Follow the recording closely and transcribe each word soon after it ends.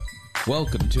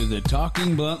Welcome to the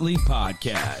Talking Bluntly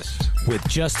podcast with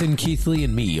Justin Keithley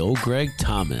and me, old Greg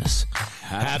Thomas.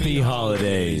 Happy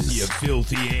holidays. you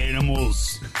filthy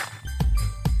animals.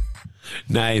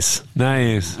 Nice.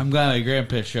 I'm glad my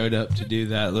grandpa showed up to do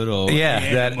that little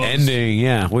that ending.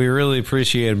 Yeah, we really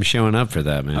appreciate him showing up for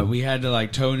that, man. We had to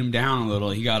tone him down a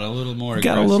little. He got a little more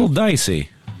aggressive. Got a little dicey.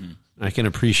 I can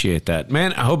appreciate that.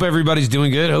 Man, I hope everybody's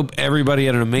doing good. Hope everybody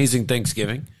had an amazing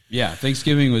Thanksgiving. Yeah,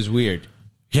 Thanksgiving was weird.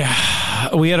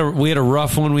 Yeah, we had a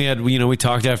rough one. We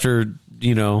talked after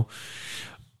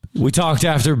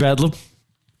Bedlam,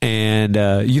 and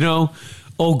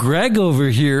old Greg over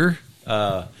here,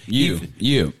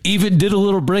 you even did a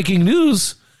little breaking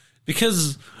news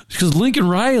because Lincoln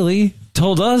Riley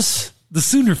told us the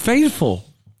Sooner Faithful,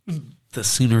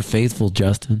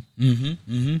 Justin.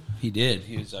 He did.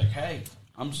 He was like, "Hey,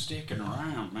 I'm sticking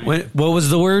around, man." What was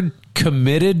the word?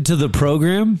 Committed to the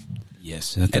program.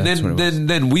 Yes, and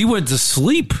then we went to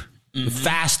sleep,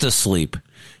 fast asleep.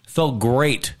 Felt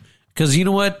great because you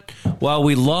know what? While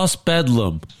we lost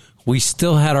Bedlam, we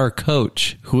still had our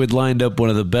coach who had lined up one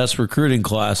of the best recruiting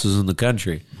classes in the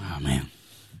country. Oh man,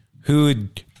 who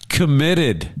had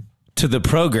committed to the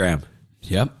program.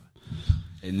 Yep.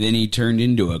 And then he turned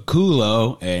into a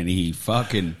culo, and he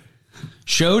fucking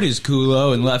showed his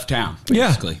culo and left town.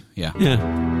 Basically, yeah.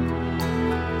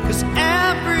 'Cause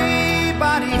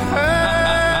everybody hurts.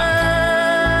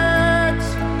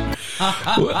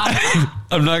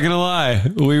 I'm not gonna lie.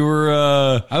 We were.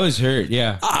 I was hurt.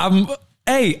 Yeah. I'm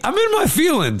in my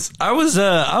feelings. I was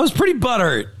pretty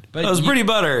butthurt. But I was pretty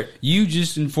butthurt. You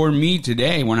just informed me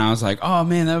today when I was like, "Oh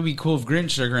man, that would be cool if Grinch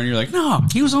stuck around." You're like, "No,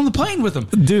 he was on the plane with him,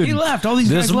 dude. He left. All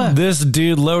these guys left." This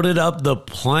dude loaded up the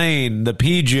plane, the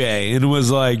PJ, and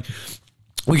was like,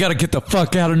 "We got to get the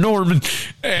fuck out of Norman."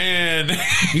 And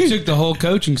he took the whole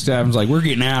coaching staff and was like, "We're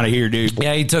getting out of here, dude."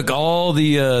 Yeah, he took all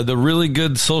the really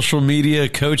good social media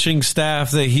coaching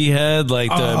staff that he had, like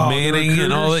the Manning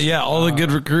and all that. Yeah, all the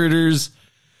good recruiters.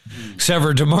 Except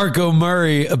for DeMarco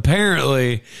Murray,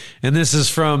 apparently, and this is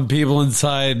from people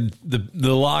inside the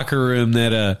locker room,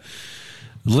 that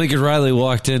Lincoln Riley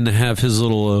walked in to have his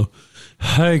little,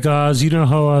 "Hey guys, you know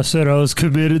how I said I was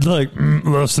committed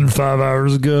less than 5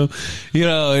 hours ago?"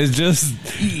 It's just,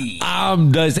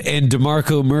 and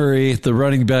DeMarco Murray, the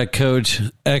running back coach,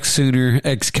 ex-Sooner,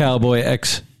 ex-Cowboy,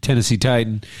 ex-Tennessee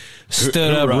Titan,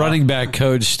 stood up, running back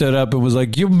coach, stood up and was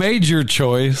like, "You made your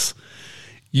choice.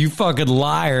 You fucking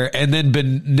liar." And then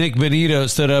Nick Benito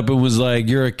stood up and was like,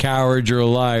 "You're a coward. You're a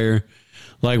liar.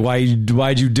 Like,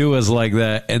 why'd you do us like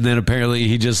that?" And then apparently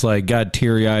he just got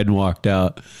teary-eyed and walked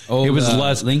out. Oh, it was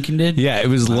less. Lincoln did? Yeah, it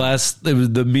was less.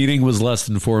 The meeting was less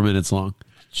than 4 minutes long.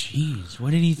 Jeez,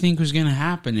 what did he think was going to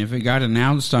happen if it got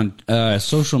announced on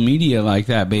social media like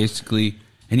that, basically,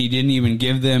 and he didn't even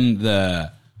give them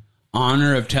the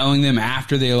honor of telling them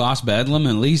after they lost Bedlam?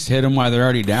 At least hit them while they're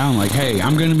already down. Like, "Hey,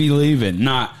 I'm going to be leaving."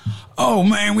 Not, "Oh,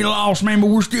 man, we lost, man, but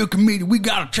we're still committed. We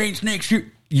got a chance next year."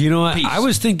 You know what? Peace. I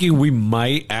was thinking we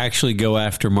might actually go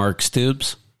after Mark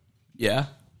Stoops. Yeah.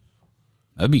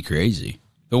 That'd be crazy.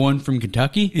 The one from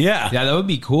Kentucky? Yeah. Yeah, that would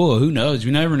be cool. Who knows?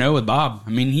 We never know with Bob. I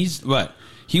mean, he's what?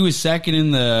 He was second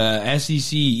in the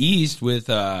SEC East with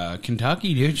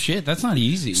Kentucky, dude. Shit, that's not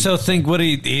easy. So think what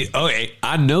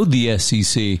I know the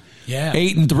SEC. Yeah.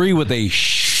 8-3 with a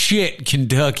shit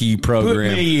Kentucky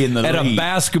program. Put me in the at league. A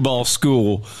basketball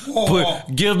school.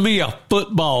 Give me a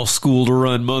football school to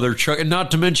run, mother truck. And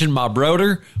not to mention my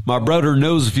brother. My brother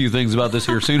knows a few things about this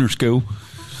here Sooner school.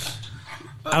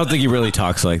 I don't think he really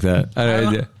talks like that.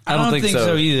 I don't think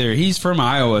so either. He's from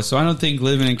Iowa, so I don't think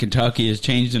living in Kentucky has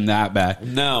changed him that bad.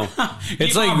 No.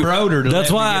 It's like Broder.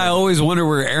 That's why I always wonder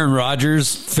where Aaron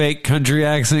Rodgers' fake country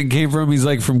accent came from. He's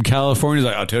from California. He's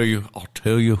like, I'll tell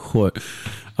you what.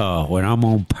 When I'm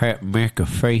on Pat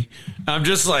McAfee, I'm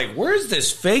just like, where's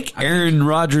this fake Aaron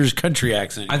Rodgers country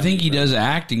accent? I think he does an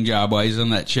acting job while he's on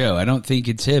that show. I don't think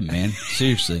it's him, man.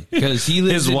 Seriously. Because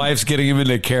his wife's getting him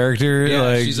into character.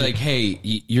 Yeah, she's like, "Hey,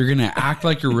 you're going to act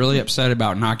like you're really upset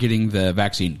about not getting the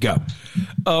vaccine. Go."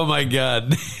 Oh, my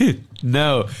God.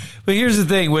 No. But here's the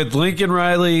thing. With Lincoln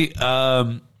Riley,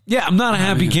 I'm not a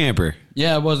happy camper.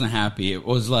 Yeah, I wasn't happy. It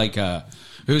was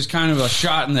it was kind of a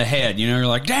shot in the head. You're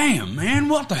like, "Damn, man,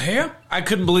 what the hell?" I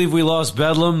couldn't believe we lost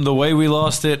Bedlam the way we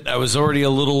lost it. I was already a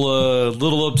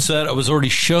little upset. I was already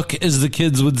shook, as the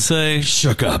kids would say.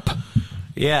 Shook up.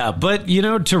 Yeah, but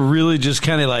to really just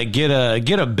kind of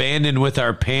get abandoned with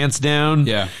our pants down.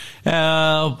 Yeah.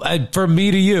 From me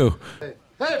to you.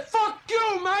 Hey, fuck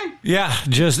you, man. Yeah,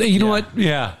 just you know what?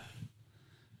 Yeah.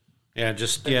 Yeah,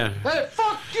 just Hey,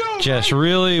 fuck you, just man.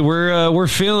 really we're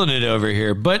feeling it over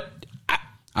here. But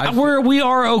we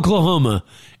are Oklahoma,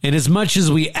 And as much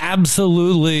as we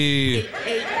absolutely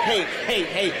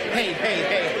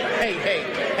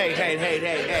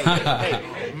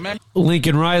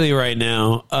Lincoln Riley right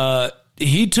now,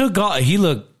 he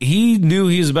knew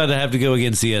he was about to have to go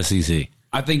against the SEC.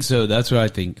 I think so. That's what I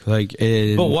think. Like,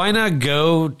 But why not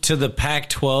go to the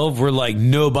Pac-12 where like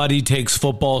nobody takes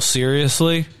football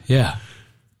seriously? Yeah.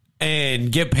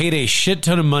 And get paid a shit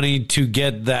ton of money to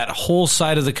get that whole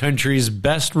side of the country's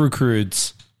best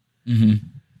recruits,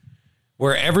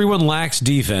 where everyone lacks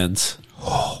defense.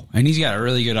 And he's got a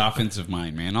really good offensive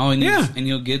mind, man. All he needs, and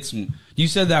he'll get some. You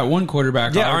said that one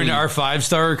quarterback. Yeah, our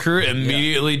 5-star recruit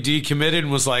immediately decommitted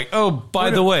and was like, "Oh, by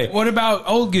the way, what about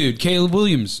old dude Caleb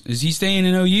Williams? Is he staying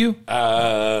in OU?"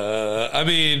 I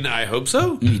mean, I hope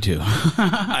so. Me too.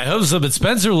 I hope so. But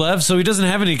Spencer left, so he doesn't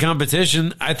have any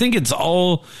competition. I think it's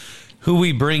all who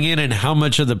we bring in and how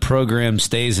much of the program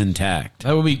stays intact.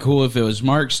 That would be cool if it was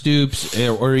Mark Stoops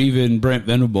or even Brent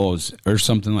Venables or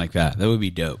something like that. That would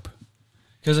be dope.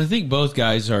 Because I think both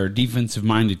guys are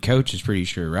defensive-minded coaches, pretty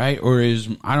sure, right? Or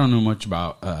I don't know much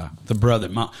about the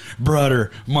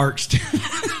brother Mark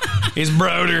Stoops. He's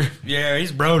brother. Yeah,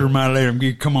 he's brother. Might let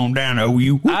him come on down to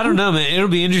OU. I don't know, man. It'll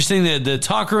be interesting. That the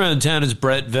talk around town is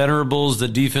Brett Venables, the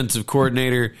defensive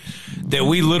coordinator, that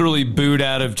we literally booed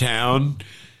out of town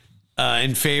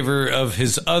in favor of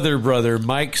his other brother,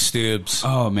 Mike Stoops.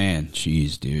 Oh, man.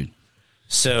 Jeez, dude.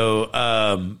 So,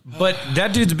 but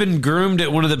that dude's been groomed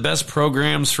at one of the best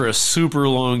programs for a super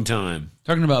long time.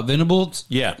 Talking about Venables?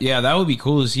 Yeah. Yeah, that would be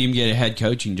cool to see him get a head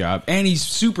coaching job. And he's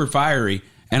super fiery.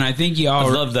 And I think I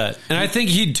love that. And I think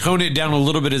he'd tone it down a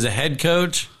little bit as a head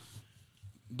coach.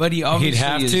 But he obviously he'd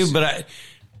have to,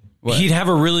 but he'd have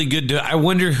a really good... I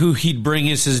wonder who he'd bring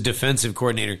as his defensive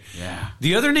coordinator. Yeah.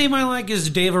 The other name I like is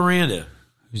Dave Aranda.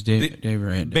 Who's Dave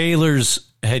Aranda? Baylor's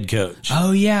head coach.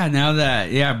 Oh, yeah. Now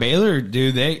that... Yeah, Baylor,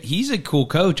 dude, he's a cool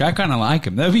coach. I kind of like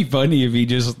him. That'd be funny if he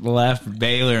just left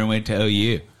Baylor and went to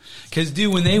OU. Because,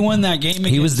 dude, when they won that game...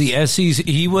 He was the SEC...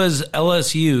 He was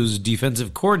LSU's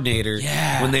defensive coordinator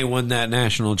when they won that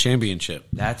national championship.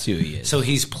 That's who he is. So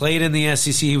he's played in the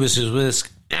SEC. He was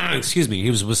he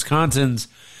was Wisconsin's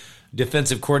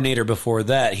defensive coordinator before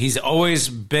that. He's always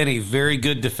been a very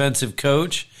good defensive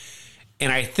coach.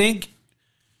 And I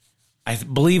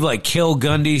believe like Cale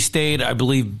Gundy stayed. I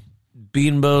believe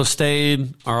Beanbo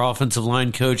stayed. Our offensive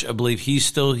line coach, I believe he's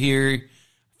still here.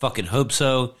 Fucking hope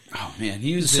so. Oh, man.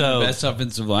 He was the best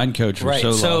offensive line coach for so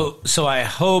long. So I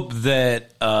hope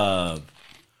that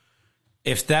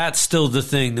if that's still the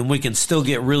thing, then we can still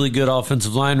get really good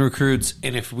offensive line recruits.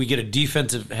 And if we get a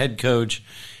defensive head coach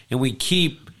and we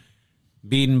keep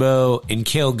Beanbo and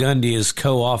Cale Gundy as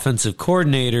co-offensive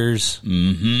coordinators,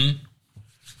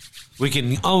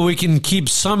 we can keep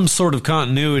some sort of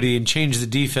continuity and change the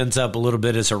defense up a little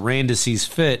bit as Aranda sees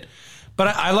fit. But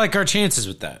I like our chances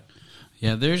with that.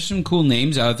 Yeah, there's some cool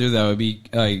names out there that would be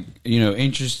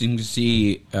interesting to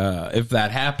see if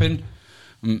that happened.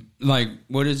 Like,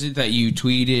 what is it that you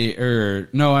tweeted? Or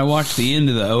no, I watched the end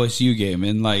of the OSU game,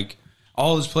 and like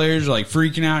all his players are like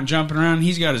freaking out, jumping around.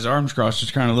 He's got his arms crossed,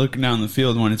 just kind of looking down the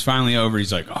field. When it's finally over,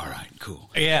 he's like, "All right, cool,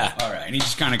 yeah, all right," and he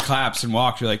just kind of claps and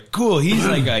walks. You're like, "Cool." He's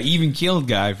like a even keeled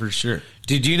guy for sure.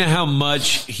 Did you know how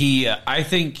much he? I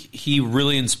think he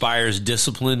really inspires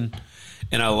discipline.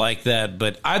 And I like that,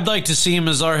 but I'd like to see him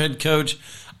as our head coach.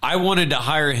 I wanted to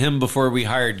hire him before we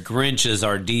hired Grinch as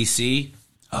our DC.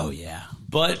 Oh, yeah.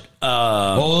 But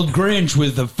old Grinch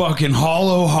with the fucking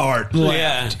hollow heart.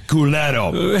 Yeah.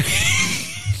 Culero.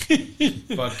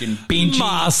 Fucking pinche.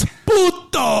 Mas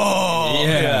puto.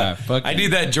 Yeah. I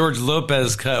need that George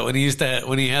Lopez cut when he had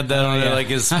that on like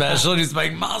his special. And he's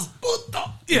like, Mas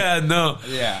puto. Yeah, no.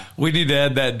 Yeah. We need to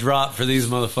add that drop for these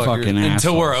motherfuckers fucking until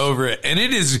assholes. we're over it. And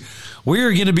it is... We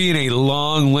are going to be in a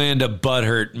long land of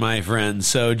butthurt, my friends.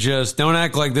 So just don't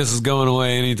act like this is going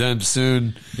away anytime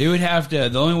soon. It would have to.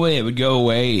 The only way it would go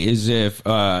away is if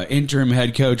interim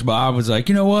head coach Bob was like,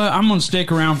 you know what, I'm going to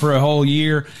stick around for a whole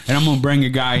year, and I'm going to bring a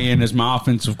guy in as my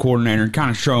offensive coordinator and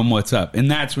kind of show him what's up. And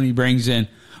that's when he brings in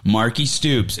Marky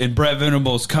Stoops, and Brett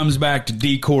Venables comes back to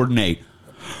de-coordinate.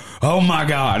 Oh, my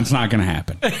God, it's not going to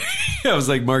happen. I was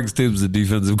like, Mark Stoops, the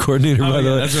defensive coordinator, by the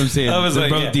way. That's what I'm saying. I was They're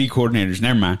like, both D coordinators.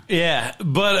 Never mind. Yeah,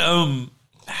 but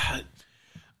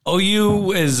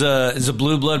OU is a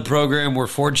blue blood program. We're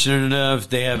fortunate enough.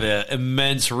 They have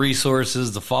immense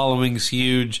resources. The following's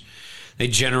huge. They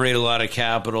generate a lot of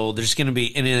capital. There's going to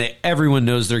be, and everyone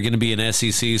knows they're going to be an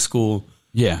SEC school.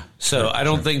 Yeah. So I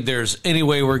don't think there's any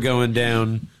way we're going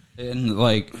down. And,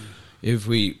 like... If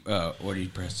we, what are you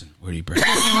pressing? Do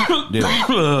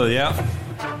it. Yeah.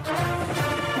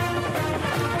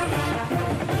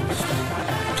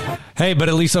 Hey, but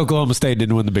at least Oklahoma State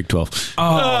didn't win the Big 12.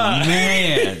 Oh,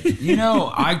 man. You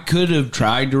know, I could have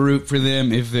tried to root for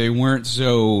them if they weren't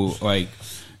so, like,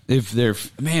 if their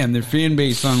fan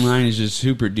base online is just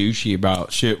super douchey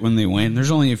about shit when they win. There's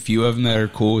only a few of them that are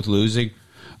cool with losing.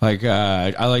 Like,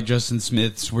 I like Justin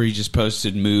Smith's where he just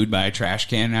posted mood by a trash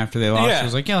can after they lost. Yeah. I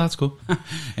was like, yeah, that's cool.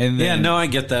 And then, Yeah, no, I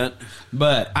get that.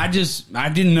 But I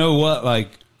didn't know what, like,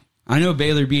 I know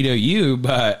Baylor beat OU,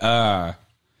 but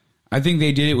I think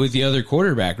they did it with the other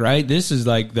quarterback, right? This is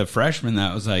like the freshman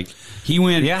that was like, he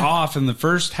went off in the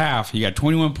first half. He got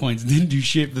 21 points, didn't do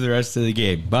shit for the rest of the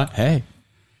game. But hey,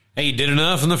 he did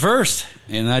enough in the first.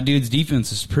 And that dude's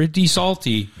defense is pretty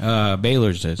salty.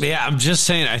 Baylor's is. Yeah, I'm just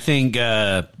saying, I think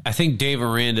Dave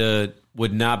Aranda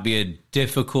would not be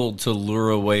difficult to lure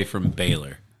away from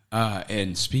Baylor.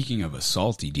 And speaking of a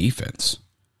salty defense,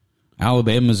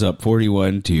 Alabama's up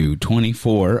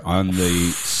 41-24 on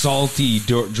the salty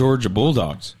Georgia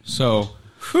Bulldogs. So,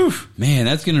 man,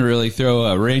 that's going to really throw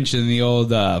a wrench in the old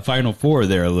Final Four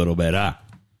there a little bit, huh?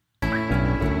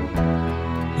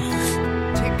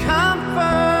 Take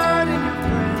comfort in your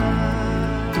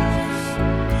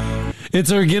presence. It's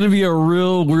going to be a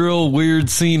real weird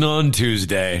scene on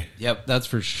Tuesday. Yep, that's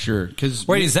for sure.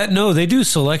 Wait, is that no? They do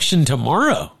selection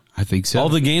tomorrow. I think so. All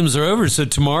the games are over, so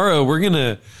tomorrow we're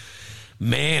gonna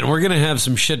have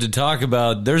some shit to talk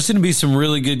about. There's gonna be some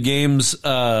really good games,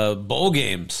 bowl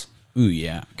games. Ooh,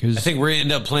 yeah. Cause I think we're gonna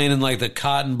end up playing in like the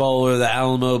Cotton Bowl or the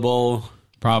Alamo Bowl.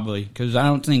 Probably, because I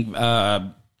don't think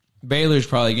Baylor's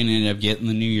probably going to end up getting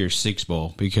the New Year's Six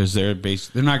Bowl because they're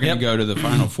not going to go to the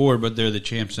Final Four, but they're the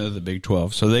champs of the Big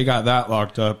 12, so they got that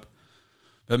locked up.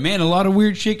 But, man, a lot of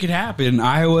weird shit could happen.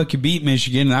 Iowa could beat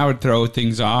Michigan, and that would throw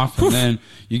things off. And then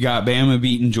you got Bama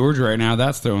beating Georgia right now.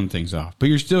 That's throwing things off. But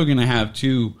you're still going to have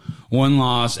 2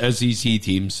 one-loss SEC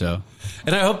teams. So,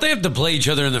 and I hope they have to play each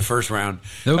other in the first round.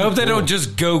 I That would be hope they cool. don't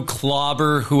just go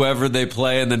clobber whoever they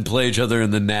play and then play each other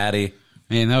in the Natty.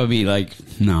 man, that would be like,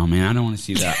 no, man, I don't want to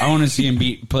see that. I want to see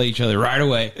them play each other right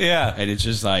away. Yeah. And it's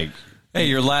just like, Hey,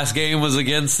 your last game was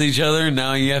against each other, and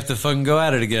now you have to fucking go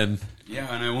at it again.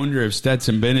 yeah, and I wonder if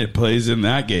Stetson Bennett plays in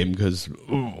that game because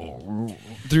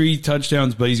 3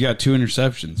 touchdowns, but he's got 2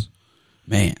 interceptions.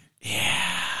 Man.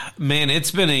 Man,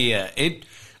 it's been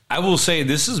I will say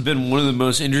this has been one of the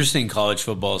most interesting college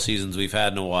football seasons we've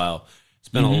had in a while. It's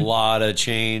been a lot of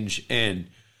change and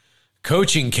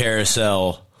coaching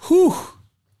carousel. Whew.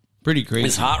 Pretty crazy.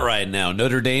 It's hot right now.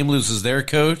 Notre Dame loses their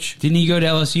coach. Didn't he go to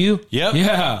LSU? Yep.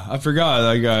 Yeah, I forgot.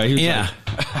 Like, he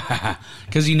was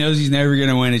because he knows he's never going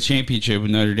to win a championship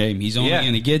with Notre Dame. He's only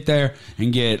going to get there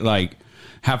and get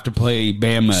have to play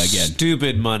Bama again.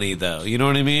 Stupid money, though. You know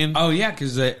what I mean? Oh yeah,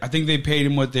 because I think they paid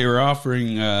him what they were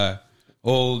offering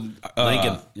old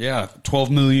Lincoln. Yeah,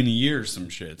 $12 million a year or some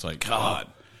shit. It's like God.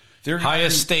 They're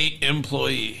Highest state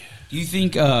employee. Do you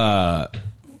think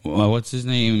what's his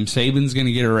name? Saban's going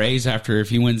to get a raise after if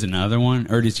he wins another one,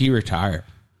 or does he retire?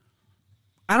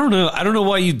 I don't know. I don't know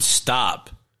why you'd stop.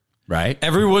 Right?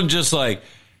 Everyone just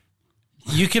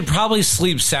you could probably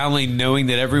sleep soundly knowing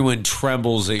that everyone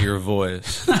trembles at your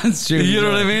voice. That's true. You know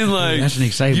what I mean? That's an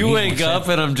exciting. You wake up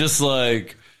and I'm just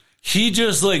he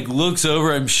just looks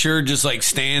over, I'm sure just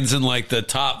stands in the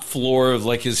top floor of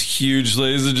his huge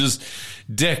laser and just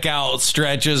dick out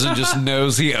stretches and just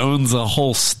knows he owns a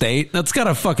whole state. That's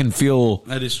gotta fucking feel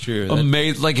That is true.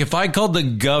 amazing. If I called the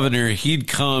governor, he'd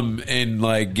come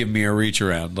and give me a reach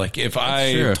around. If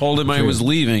I true. told him I True. was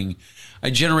leaving, I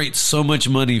generate so much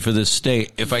money for this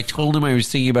state. If I told him I was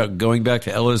thinking about going back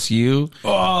to LSU,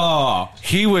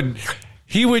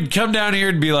 he would come down here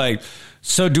and be like,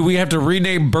 so do we have to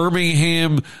rename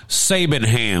Birmingham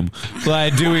Sabinham?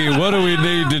 What do we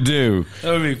need to do?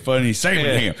 That would be funny.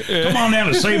 Sabinham. Come on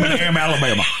down to Sabinham,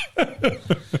 Alabama.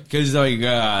 Because I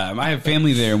have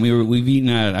family there, and we've eaten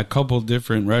at a couple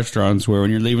different restaurants where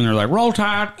when you're leaving, they're like, roll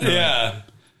tide. Yeah.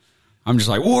 I'm just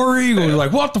like, War Eagle. You're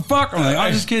like, what the fuck? I'm like,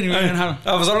 I'm just kidding, man.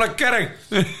 I was only kidding.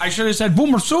 I should have said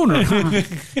Boomer sooner.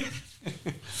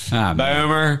 Man.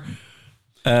 Boomer.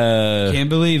 Can't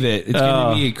believe it. It's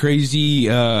going to be a crazy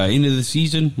end of the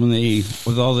season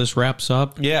with all this wraps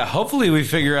up. Yeah, hopefully we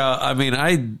figure out. I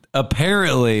mean,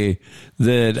 apparently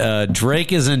that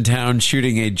Drake is in town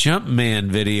shooting a Jumpman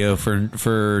video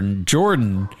for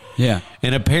Jordan. Yeah.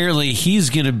 And apparently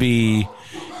he's going to be.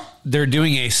 They're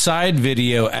doing a side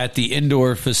video at the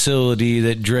indoor facility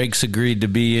that Drake's agreed to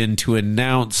be in to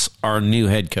announce our new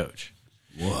head coach.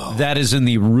 Whoa. That is in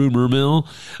the rumor mill.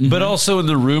 But also in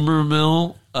the rumor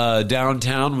mill,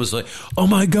 downtown was like, oh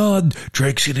my God,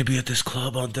 Drake's going to be at this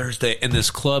club on Thursday. And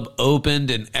this club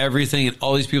opened and everything, and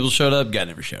all these people showed up. Guy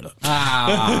never showed up.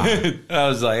 I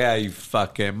was like, you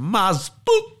fucking mas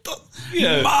puto.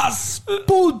 Yeah. Mas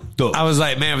puto. I was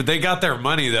like, man, but they got their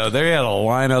money, though. They had a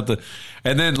line out the...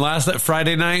 And then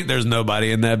Friday night, there's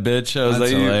nobody in that bitch. I was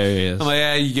That's like, hilarious. I'm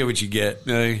like, you get what you get.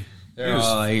 They're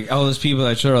all like, all those people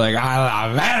that sort of like,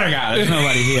 there's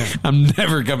nobody here. I'm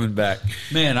never coming back.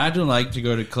 Man, I don't like to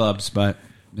go to clubs, but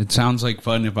it sounds like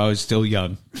fun if I was still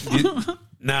young.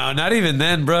 No, not even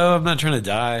then, bro. I'm not trying to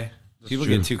die. People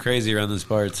true. get too crazy around those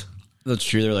parts. That's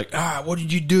true. They're like, what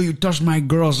did you do? You touched my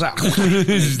girl's out.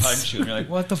 They punch you. And you're like,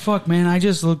 what the fuck, man? I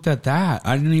just looked at that.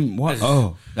 I didn't even, what?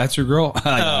 Oh, that's your girl?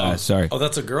 Sorry. Oh,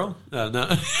 that's a girl? No.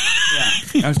 Yeah,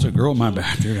 that's a girl. My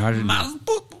bad, dude. I didn't know.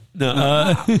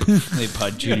 No. They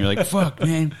punch you and you're like, fuck,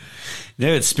 man.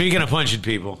 Dude, speaking of punching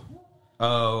people.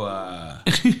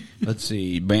 Let's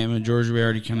see. Bama, Georgia, we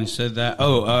already kind of said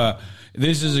that.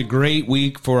 This is a great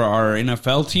week for our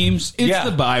NFL teams. It's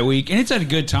the bye week, and it's at a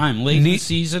good time. Late in the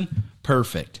season,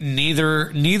 perfect.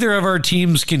 Neither of our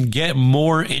teams can get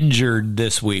more injured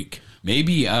this week.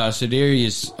 Maybe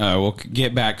Sedarius will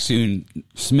get back soon,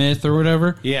 Smith or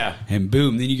whatever. Yeah. And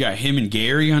boom, then you got him and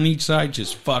Gary on each side,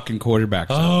 just fucking quarterbacks.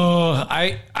 Oh,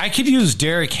 I could use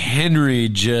Derrick Henry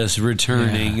just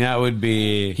returning. Yeah. That would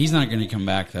be... He's not going to come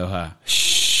back, though, huh?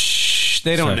 Shh,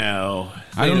 they don't know.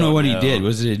 I don't know what he did.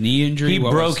 Was it a knee injury? He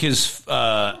broke his...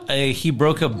 he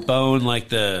broke a bone like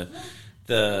the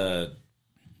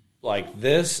like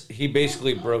this. He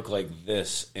basically broke like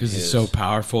this. Because it's so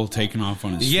powerful, taking off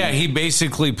on his feet. He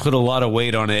basically put a lot of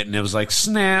weight on it, and it was like,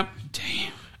 snap.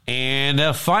 Damn. And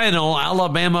a final,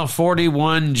 Alabama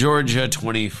 41, Georgia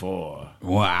 24.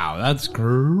 Wow, that's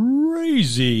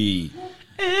crazy.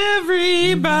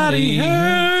 Everybody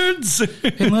hurts.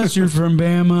 Unless you're from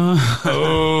Bama.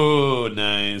 Oh,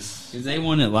 nice. Because they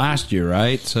won it last year,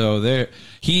 right? So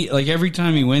every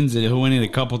time he wins it, he'll win it a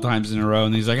couple times in a row,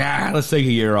 and he's like, let's take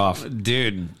a year off.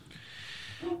 Dude.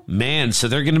 Man, so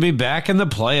they're going to be back in the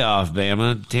playoff,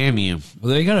 Bama. Damn you.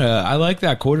 Well, I like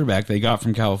that quarterback they got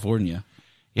from California.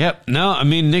 Yep. No, I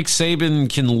mean, Nick Saban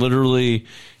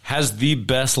has the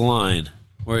best line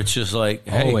where it's just like,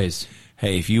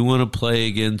 hey, if you want to play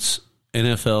against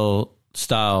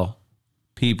NFL-style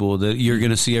people that you're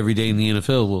going to see every day in the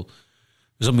NFL, well,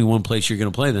 there's only one place you're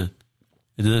going to play then,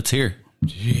 and then that's here.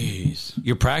 Jeez.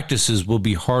 Your practices will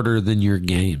be harder than your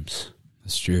games.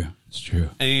 That's true. It's true.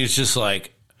 And it's just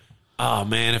like, oh,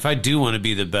 man, if I do want to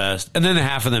be the best, and then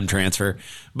half of them transfer,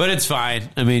 but it's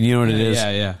fine. I mean, you know what it is.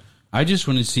 Yeah. I just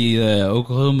want to see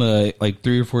Oklahoma like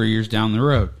 3 or 4 years down the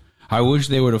road. I wish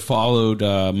they would have followed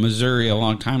Missouri a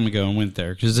long time ago and went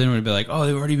there, because then it would be like, oh,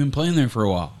 they've already been playing there for a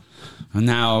while. And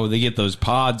now they get those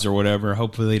pods or whatever.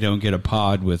 Hopefully they don't get a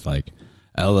pod with like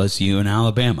LSU and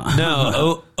Alabama.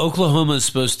 No, Oklahoma is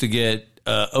supposed to get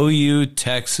OU,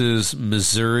 Texas,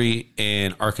 Missouri,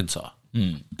 and Arkansas.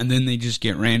 And then they just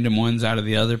get random ones out of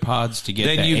the other pods to get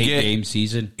then that you 8-game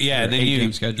season. Yeah, then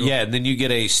 8-game schedule. Yeah, and then you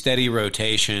get a steady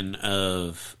rotation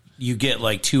of... You get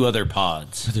like 2 other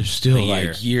pods. But there's still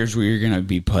like years where you're going to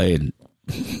be playing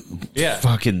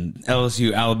fucking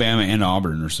LSU, Alabama, and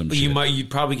Auburn or some shit. You'd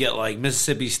probably get like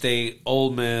Mississippi State, Ole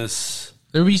Miss.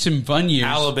 There'll be some fun years.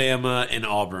 Alabama and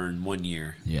Auburn one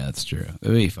year. Yeah, that's true.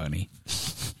 It'll be funny.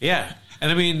 Yeah.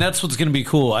 And I mean, that's what's going to be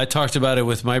cool. I talked about it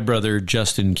with my brother,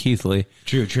 Justin Keithley.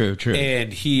 True.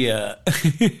 And he...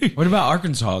 What about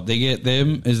Arkansas? They get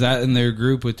them? Is that in their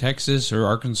group with Texas, or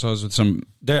Arkansas is with some...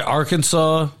 They're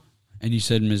Arkansas... And you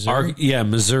said Missouri?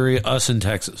 Missouri, us, and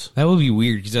Texas. That would be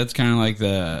weird, because that's kind of like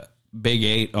the Big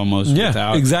 8 almost.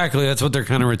 Yeah, exactly. That's what they're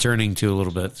kind of returning to a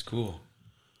little bit. That's cool.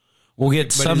 We'll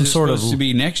get some sort of... to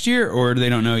be next year, or they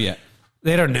don't know yet?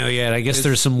 They don't know yet. I guess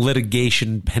there's some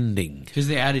litigation pending. Because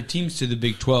they added teams to the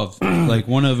Big 12. Like,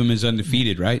 one of them is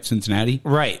undefeated, right? Cincinnati?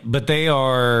 Right. But they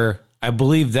are... I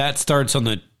believe that starts on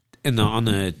the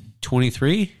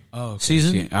 23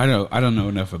 season. See, I don't know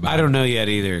enough about it. I don't know yet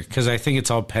either, because I think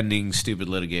it's all pending stupid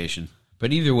litigation.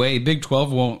 But either way, Big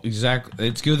 12 won't exactly...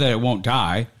 It's good that it won't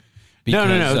die.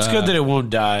 No. It's good that it won't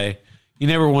die. You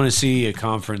never want to see a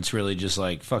conference really just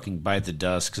like fucking bite the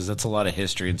dust, because that's a lot of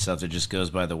history and stuff that just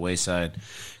goes by the wayside.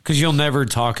 Because you'll never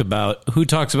talk about... Who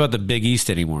talks about the Big East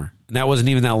anymore? And that wasn't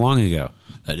even that long ago.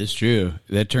 That is true.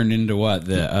 That turned into what?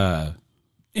 The...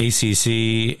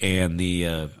 ACC and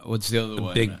the what's the other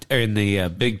one?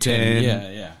 Big Ten,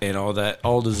 yeah, and all that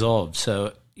all dissolved.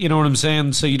 So You know what I'm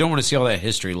saying? So you don't want to see all that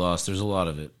history lost. There's a lot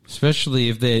of it. Especially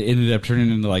if they ended up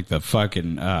turning into like the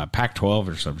fucking Pac-12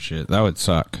 or some shit. That would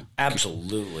suck.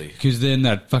 Absolutely. Because then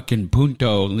that fucking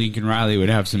Punto Lincoln Riley would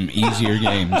have some easier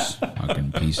games.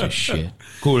 Fucking piece of shit.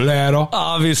 Culero.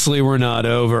 Obviously, we're not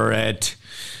over it.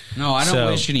 No, I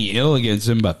don't wish any ill against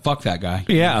him, but fuck that guy.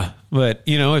 Yeah, but,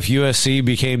 you know, if USC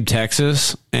became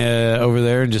Texas over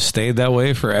there and just stayed that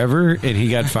way forever, and he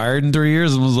got fired in 3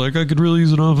 years and was like, I could really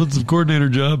use an offensive coordinator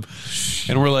job.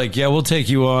 And we're like, yeah, we'll take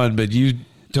you on, but you...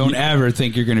 Don't ever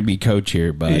think you're going to be coach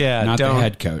here, but not the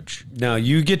head coach. No,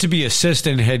 you get to be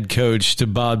assistant head coach to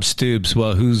Bob Stoops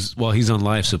while he's on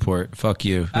life support. Fuck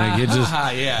you. Like, it just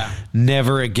yeah.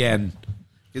 Never again.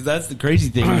 Because that's the crazy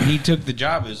thing. When he took the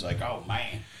job, it was like, oh,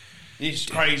 man. It's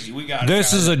crazy. We got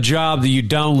this is a job that you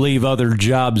don't leave other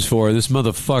jobs for. This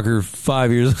motherfucker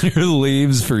 5 years later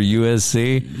leaves for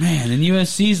USC. Man, and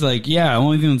USC's like, yeah, the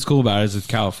only thing that's cool about it is it's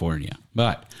California.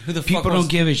 But people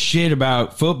don't give a shit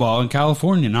about football in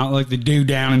California, not like they do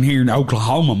down in here in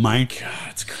Oklahoma, man. God,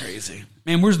 it's crazy.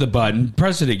 Man, where's the button?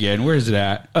 Press it again. Where is it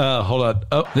at? Hold on.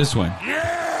 Oh, this one.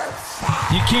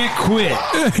 You can't quit.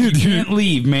 You can't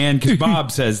leave, man, because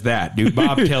Bob says that, dude.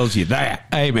 Bob tells you that.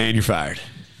 Hey, man, you're fired.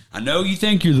 I know you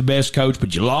think you're the best coach,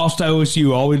 but you lost to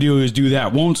OSU. All we do is do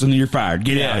that once, and then you're fired.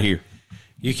 Get out of here.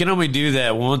 You can only do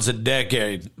that once a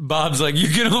decade. Bob's like, you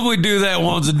can only do that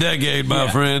once a decade, my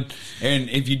friend. And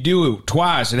if you do it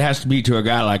twice, it has to be to a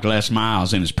guy like Les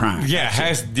Miles in his prime. Yeah, it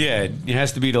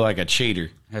has to be to like a cheater.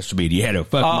 It has to be to a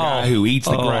fucking guy who eats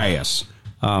the grass.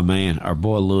 Oh, man. Our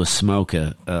boy Louis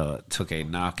Smolka took a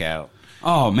knockout.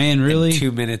 Oh, man, really?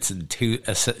 2 minutes and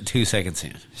 2 seconds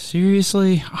in.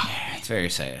 Seriously? It's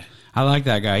very sad. I like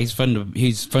that guy. He's fun to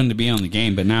be on the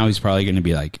game, but now he's probably going to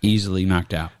be like easily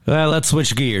knocked out. Well, let's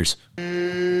switch gears.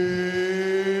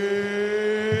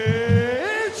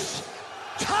 It's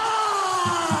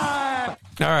time!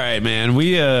 All right, man.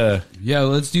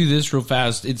 Let's do this real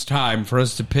fast. It's time for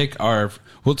us to pick our...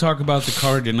 We'll talk about the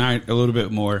card tonight a little bit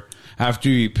more after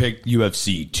we pick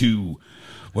UFC 2,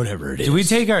 whatever it is.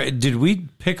 Did we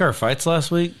pick our fights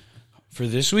last week? For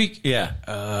this week?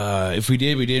 Yeah. If we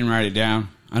did, we didn't write it down.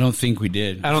 I don't think we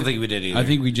did. I don't think we did either. I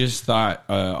think we just thought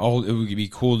it would be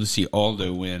cool to see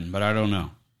Aldo win, but I don't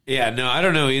know. Yeah, no, I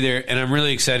don't know either. And I'm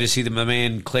really excited to see my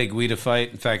man Clay Guida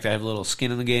fight. In fact, I have a little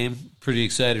skin in the game. Pretty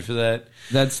excited for that.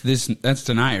 That's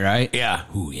tonight, right? Yeah.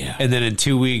 Ooh, yeah. And then in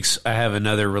 2 weeks, I have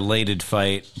another related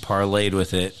fight parlayed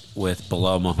with it with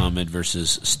Bilal Muhammad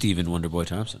versus Stephen Wonderboy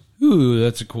Thompson. Ooh,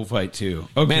 that's a cool fight, too.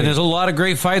 Okay. Man, there's a lot of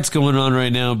great fights going on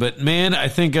right now, but man, I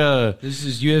think... this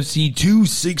is UFC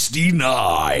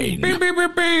 269.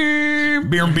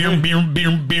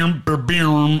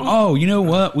 Oh, you know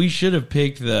what? We should have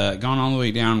gone all the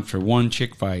way down for one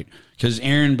chick fight. Because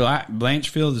Aaron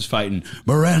Blanchfield is fighting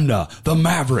Miranda, the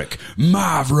Maverick.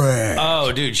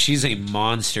 Oh, dude, she's a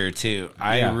monster too.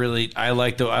 I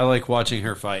like watching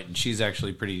her fight, and she's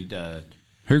actually pretty.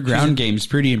 Her ground game is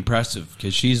pretty impressive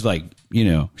because she's like,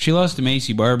 she lost to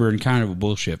Macy Barber in kind of a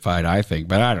bullshit fight, I think,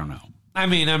 but I don't know. I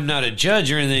mean, I'm not a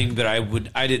judge or anything, but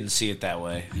I didn't see it that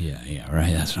way. Yeah,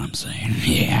 right. That's what I'm saying.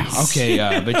 Yeah. Okay,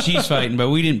 but she's fighting, but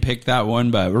we didn't pick that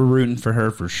one, but we're rooting for her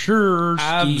for sure.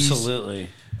 Absolutely.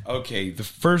 Okay, the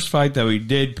first fight that we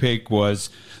did pick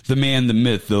was the man, the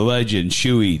myth, the legend,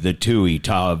 Shui, the Tui,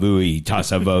 Talavui,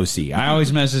 Tasavosi. I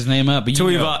always mess his name up. But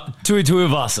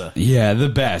Tuivasa. Yeah, the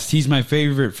best. He's my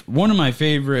favorite. One of my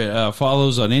favorite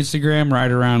follows on Instagram,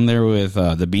 right around there with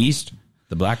the Beast,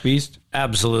 the Black Beast.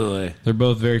 Absolutely. They're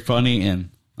both very funny, and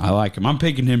I like him. I'm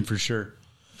picking him for sure.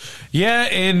 Yeah,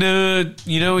 and,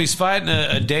 he's fighting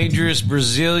a dangerous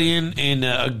Brazilian in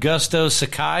Augusto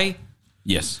Sakai.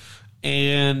 Yes.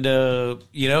 And,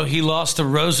 he lost to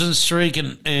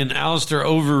Rosenstreich and Alistair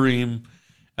Overeem,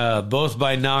 both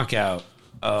by knockout.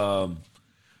 So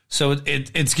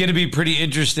it's going to be pretty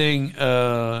interesting.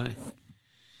 I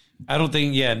don't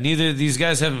think, neither of these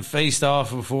guys haven't faced off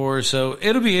before. So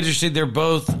it'll be interesting. They're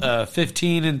both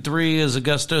 15-3 as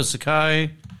Augusto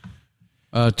Sakai.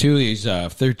 Tui's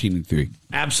 13-3.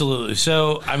 Absolutely.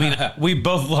 So, I mean, we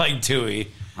both like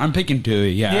Tui. I'm picking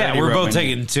Tui, yeah. Yeah, we're both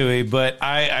taking Tui, but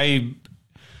I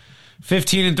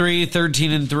 15-3,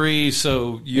 13-3,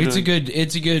 so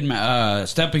it's a good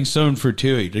stepping stone for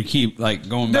Tui to keep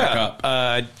going back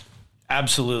up.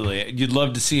 Absolutely. You'd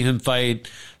love to see him fight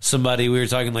somebody. We were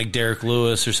talking like Derek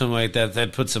Lewis or something like that.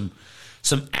 That put some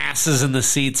asses in the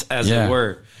seats, as it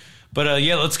were. But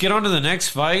let's get on to the next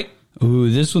fight. Ooh,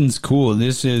 this one's cool.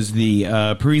 This is the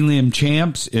prelim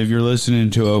champs. If you're listening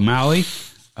to O'Malley.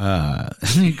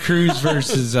 Cruz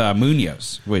versus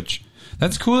Munoz, which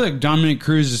That's cool that Dominic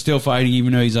Cruz is still fighting,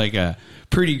 even though he's like a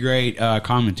pretty great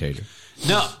commentator.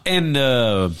 No, and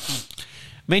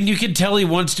man, you can tell he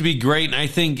wants to be great, and I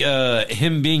think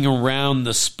him being around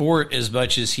the sport as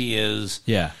much as he is,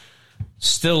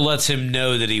 still lets him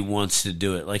know that he wants to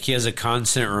do it. Like he has a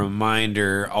constant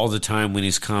reminder all the time when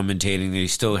he's commentating that he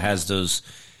still has those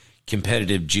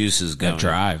competitive juices going. That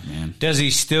drive, man. Does he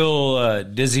still?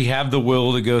 Does he have the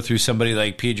will to go through somebody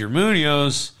like Pedro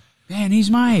Munoz? Man,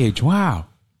 he's my age. Wow,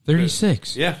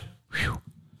 36. Yeah. Whew.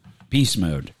 Beast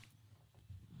mode.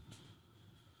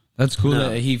 That's cool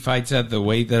that he fights at the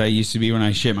weight that I used to be when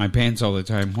I shit my pants all the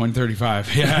time.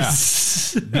 135. Yeah.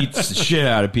 Beats the shit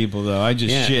out of people, though. I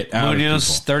just shit out Munoz,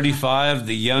 of people. 35,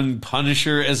 the young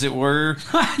Punisher, as it were.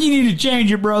 You need to change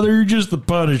it, brother. You're just the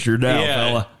Punisher now,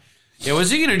 fella. Yeah,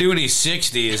 what's he going to do when he's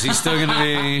 60? Is he still going to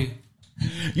be...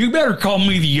 You better call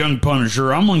me the young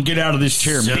Punisher. I'm going to get out of this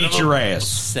chair and beat your ass.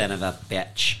 Son of a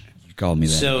bitch. You called me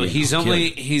that. So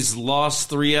he's lost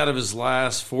 3 out of his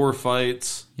last 4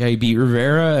 fights. Yeah, he beat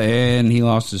Rivera, and he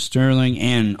lost to Sterling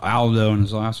and Aldo in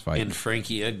his last fight. And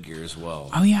Frankie Edgar as well.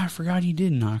 Oh, yeah, I forgot he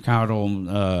did knock out old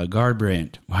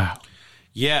Garbrandt. Wow.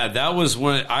 Yeah, that was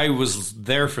when I was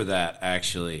there for that,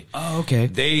 actually. Oh, okay.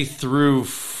 They threw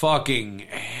fucking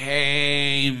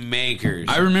haymakers.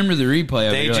 I remember the replay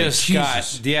of it. They just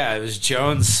got, it was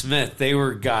Joan Smith. They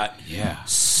got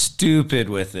stupid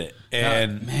with it.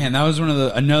 And man, that was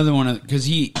another one because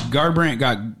Garbrandt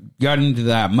got into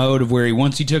that mode of where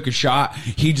once he took a shot,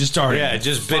 he just started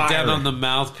just bit down on the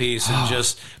mouthpiece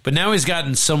and but now he's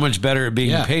gotten so much better at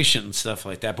being patient and stuff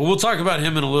like that. But we'll talk about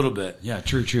him in a little bit. Yeah,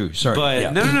 true. Sorry.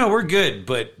 But no, we're good.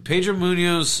 But Pedro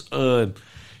Munoz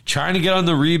trying to get on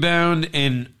the rebound,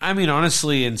 and I mean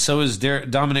honestly, and so is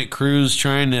Dominic Cruz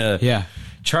trying to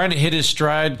hit his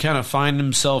stride, kind of find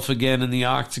himself again in the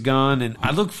octagon, and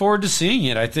I look forward to seeing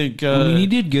it. I think he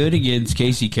did good against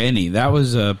Casey Kenny. That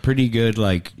was a pretty good,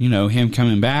 him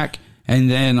coming back, and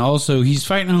then also he's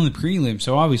fighting on the prelim,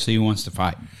 so obviously he wants to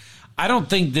fight. I don't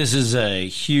think this is a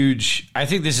huge. I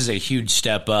think this is a huge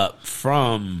step up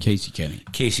from Casey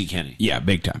Kenny. Yeah,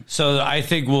 big time. So I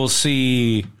think we'll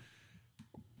see.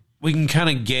 We can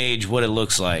kind of gauge what it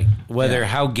looks like, whether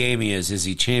how game he is. Is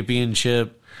he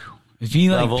championship? If he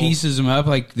pieces him up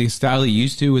like the style he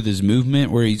used to with his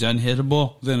movement where he's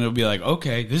unhittable, then it'll be like,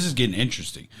 okay, this is getting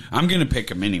interesting. I'm going to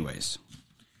pick him anyways.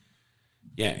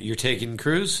 Yeah, you're taking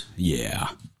Cruz? Yeah.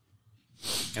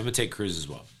 I'm going to take Cruz as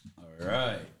well. All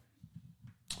right.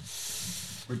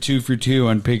 We're 2 for 2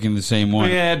 on picking the same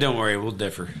one. Yeah, don't worry. We'll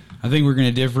differ. I think we're going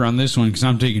to differ on this one because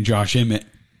I'm taking Josh Emmett.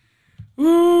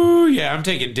 Ooh, yeah, I'm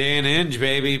taking Dan Inge,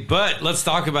 baby. But let's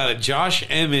talk about it. Josh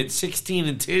Emmett,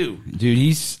 16-2. Dude,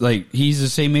 he's the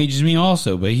same age as me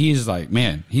also, but he is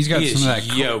man, he's got some of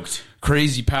that yoked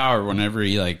crazy power whenever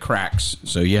he cracks.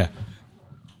 So yeah,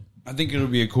 I think it'll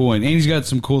be a cool one. And he's got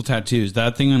some cool tattoos.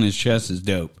 That thing on his chest is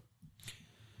dope.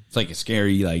 It's like a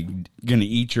scary, gonna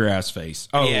eat your ass face.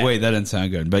 Oh wait, that doesn't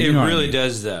sound good, but it you know really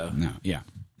does though. No, yeah,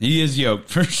 he is yoked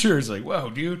for sure. It's like,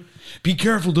 whoa, dude. Be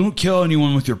careful. Don't kill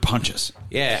anyone with your punches.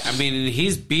 Yeah, I mean,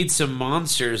 he's beat some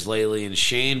monsters lately, and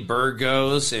Shane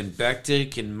Burgos and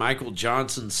Bektik and Michael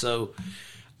Johnson. So,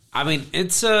 I mean,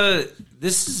 it's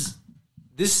this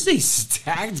is a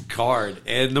stacked card,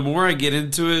 and the more I get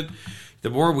into it, the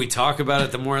more we talk about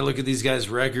it, the more I look at these guys'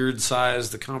 record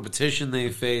size, the competition they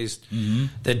faced,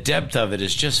 the depth of it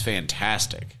is just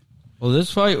fantastic. Well,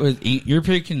 this fight you're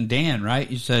picking Dan, right?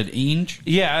 You said Inge?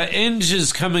 Yeah, Inge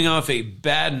is coming off a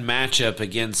bad matchup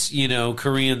against,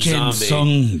 Korean Jin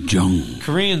Zombie. Sung-jung.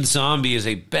 Korean Zombie is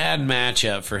a bad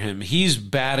matchup for him. He's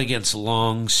bad against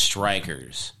long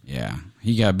strikers. Yeah,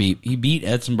 he got beat. He beat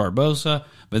Edson Barbosa,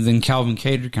 but then Calvin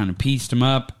Kattar kind of pieced him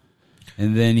up.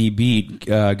 And then he beat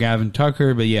Gavin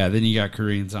Tucker, but then you got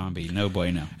Korean Zombie. No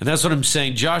bueno. And that's what I'm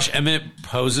saying. Josh Emmett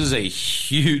poses a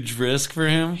huge risk for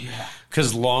him. Yeah.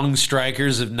 Because long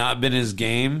strikers have not been his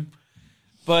game.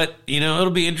 But, it'll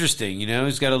be interesting.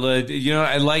 He's got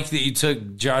I like that you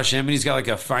took Josh Emmett. He's got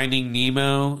a Finding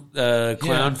Nemo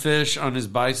clownfish on his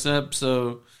bicep.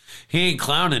 So he ain't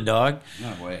clowning, dog.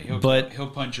 No way. He'll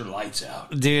punch your lights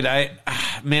out. Dude, I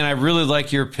really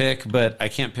like your pick, but I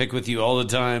can't pick with you all the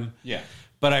time. Yeah.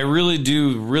 But I really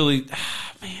do, man,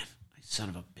 son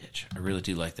of a bitch. I really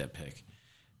do like that pick.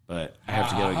 But I have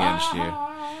to go against you.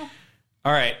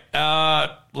 All right,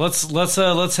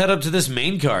 let's head up to this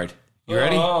main card. You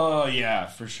ready? Oh yeah,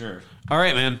 for sure. All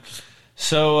right, man.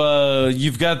 So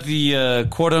you've got the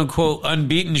quote unquote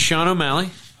unbeaten Sean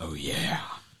O'Malley. Oh yeah.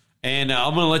 And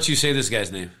I'm gonna let you say this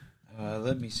guy's name.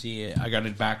 Let me see it. I got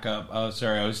it back up. Oh,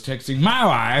 sorry, I was texting my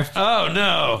wife. Oh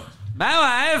no,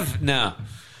 my wife. No,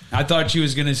 I thought she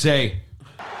was gonna say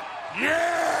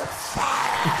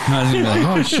I was gonna be like,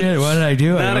 oh shit, what did I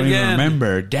do? I Not don't again. even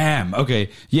remember. Damn. Okay.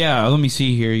 Yeah, let me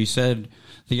see here. You said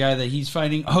the guy that he's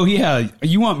fighting. Oh yeah,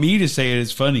 you want me to say it?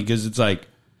 It's funny because it's like,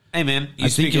 Hey, man, you I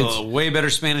speak think it's- way better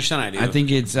Spanish than I do. I think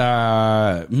it's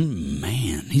man,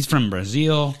 he's from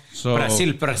Brazil. So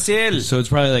Brazil. So it's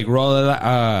probably like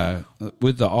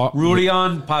with the R.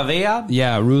 Julian Pavea?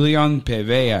 Yeah, Rulian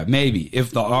Pavea. Maybe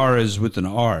if the R is with an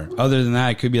R. Other than that,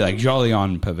 it could be like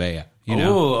Jolion Pavea. You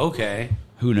know, Oh, okay.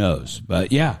 who knows?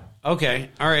 But yeah. Okay.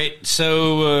 All right.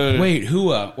 So, Wait,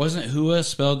 Hua wasn't Hua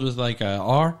spelled with like a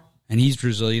R? And he's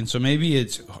Brazilian, so maybe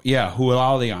it's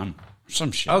Hualian,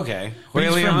 some shit. okay. But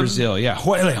he's from Julian Brazil, yeah,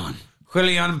 Hualian.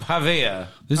 Pavea.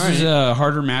 This All is right. a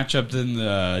harder matchup than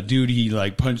the dude he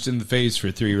like punched in the face for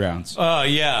 3 rounds. Oh,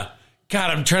 yeah.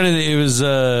 God, I'm trying to. It was.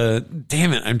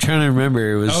 Damn it. I'm trying to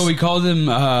remember. It was. Oh, we called him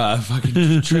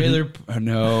fucking trailer.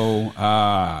 No,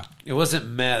 It wasn't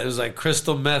meth. It was like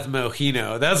crystal meth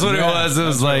mojito. That's what Yeah, it was. It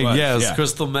was that's what it like, was, yes, yeah.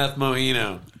 crystal meth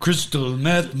mojito. Crystal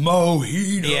Meth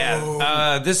Mojito.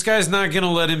 Yeah. This guy's not going to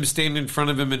let him stand in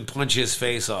front of him and punch his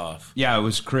face off. Yeah, it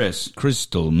was Chris.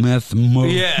 Crystal Meth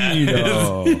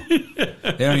Mojito.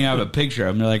 They don't even have a picture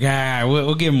of him. They're like,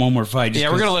 we'll give him one more fight. just Yeah,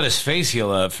 we're 'cause- going to let his face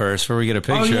heal up first before we get a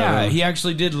picture Oh yeah, of him. he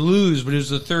actually did lose, but it was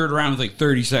the 3rd round with like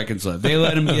 30 seconds left. They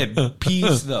let him get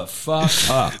pieced the fuck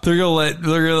up. They're gonna let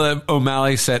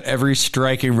O'Malley set every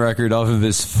striking record off of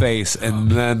his face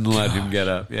and then let him get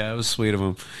up. Yeah, it was sweet of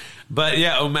him. But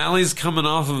yeah, O'Malley's coming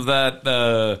off of that,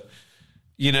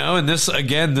 and this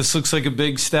looks like a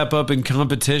big step up in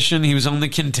competition. He was on the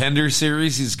Contender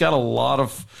Series. He's got a lot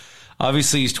of,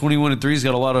 obviously he's 21-3. He's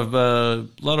got a lot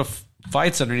of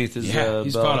fights underneath his. Yeah,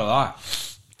 he's belt. fought a lot.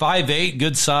 5'8",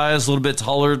 good size, a little bit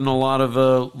taller than a lot of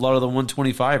the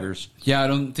 125ers. Yeah, I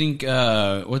don't think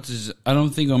I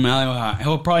don't think O'Malley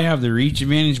he'll probably have the reach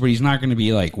advantage, but he's not going to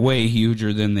be like way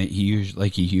huger than he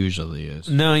usually is.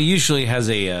 No, he usually has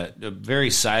a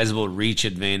very sizable reach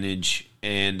advantage,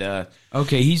 and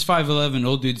Okay, he's 5'11",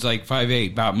 old dude's like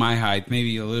 5'8", about my height,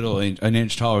 maybe an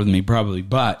inch taller than me probably,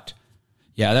 but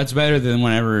yeah, that's better than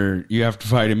whenever you have to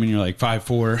fight him and you're like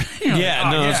 5'4".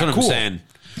 that's what cool. I'm saying.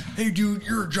 Hey dude,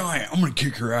 you're a giant. I'm going to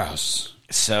kick your ass.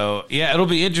 So yeah, it'll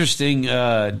be interesting.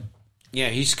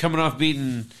 He's coming off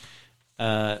beating.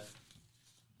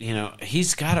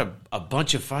 He's got a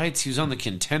bunch of fights. He was on the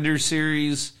Contender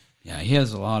Series. Yeah, he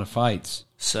has a lot of fights.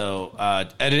 So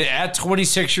at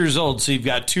 26 years old, so you've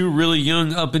got 2 really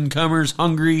young up and comers,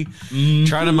 hungry,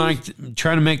 trying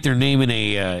to make their name in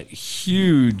a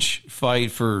huge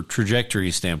fight for trajectory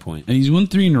standpoint. And he's won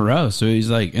 3 in a row, so he's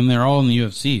like, and they're all in the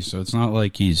UFC, so it's not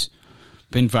like he's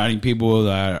been fighting people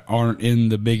that aren't in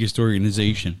the biggest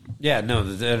organization. Yeah, no,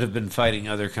 that have been fighting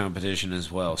other competition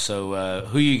as well. So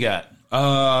who you got?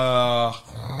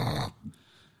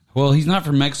 Well, he's not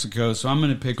from Mexico, so I'm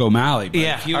going to pick O'Malley. But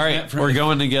Yeah, if he all was right, from- we're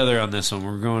going together on this one.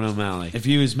 We're going O'Malley. If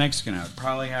he was Mexican, I'd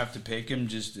probably have to pick him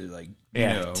just to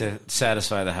To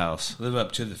satisfy the house. live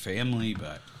up to the family.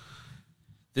 But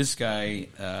this guy,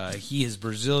 he is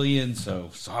Brazilian, so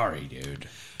sorry, dude.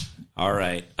 All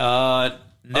right.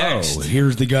 Next, Oh,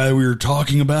 here's the guy we were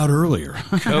talking about earlier.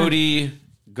 Cody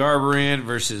Garbrandt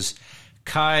versus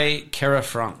Kai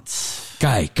Kara-France.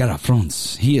 Guy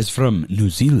Carafrance. He is from New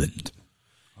Zealand.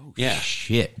 Yeah.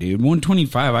 Shit, dude.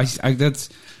 125. That's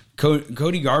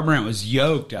Cody Garbrandt was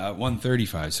yoked at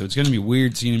 135, so it's going to be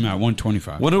weird seeing him at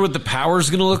 125. Wonder what the power's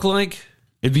going to look like.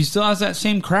 If he still has that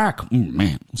same crack,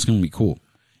 man, it's going to be cool.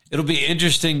 It'll be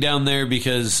interesting down there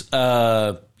because,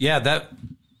 that's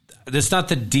not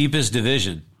the deepest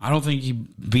division. I don't think he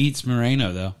beats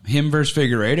Moreno, though. Him versus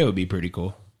Figueiredo would be pretty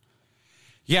cool.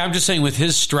 Yeah, I'm just saying with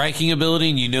his striking ability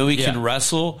and he Yeah. can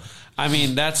wrestle. I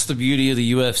mean, that's the beauty of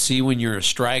the UFC when you're a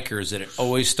striker is that it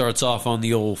always starts off on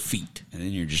the old feet. And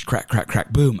then you're just crack, crack,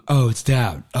 crack, boom. Oh, it's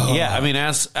down. Oh. Yeah, I mean,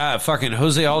 fucking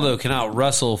Jose Aldo can out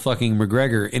wrestle fucking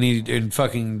McGregor in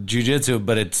fucking jiu-jitsu,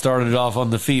 but it started off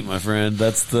on the feet, my friend.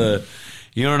 That's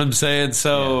you know what I'm saying?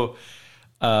 So,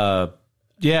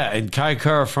 and Kai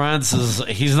Kara-France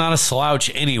he's not a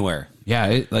slouch anywhere. Yeah,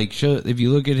 if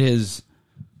you look at his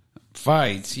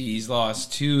fights, he's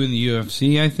lost 2 in the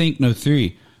UFC, I think. No,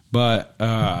 3. But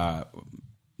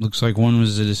looks like one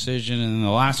was a decision, and the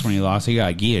last one he lost, he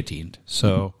got guillotined.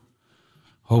 So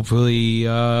hopefully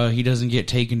he doesn't get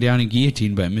taken down and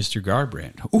guillotined by Mr.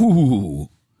 Garbrandt. Ooh.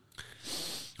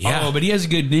 Yeah. Oh, but he has a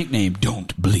good nickname.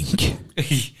 Don't blink.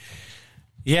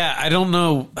 Yeah, I don't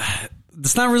know.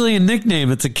 It's not really a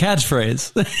nickname. It's a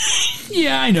catchphrase.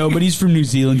 Yeah, I know, but he's from New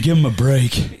Zealand. Give him a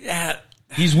break. Yeah.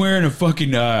 He's wearing a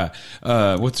fucking,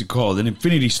 what's it called? An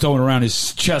infinity stone around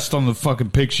his chest on the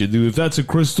fucking picture, dude. If that's a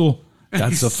crystal,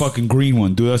 That's the fucking green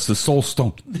one, dude. That's the Soul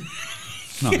Stone.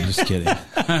 No, I'm just kidding.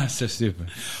 So stupid.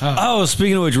 Oh,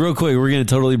 speaking of which, real quick, we're going to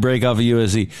totally break off of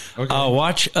USC. Okay.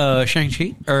 Watch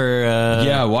Shang-Chi.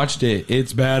 Yeah, watched it.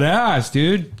 It's badass,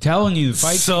 dude. Telling you, the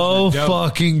fight so scenes are dope.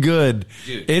 fucking good.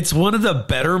 Dude. It's one of the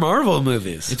better Marvel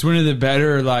movies. It's one of the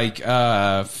better,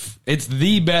 it's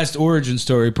the best origin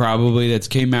story probably that's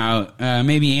came out.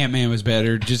 Maybe Ant-Man was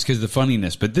better just because of the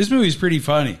funniness, but this movie's pretty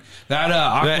funny. That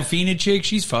Awkwafina chick,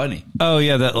 she's funny. Oh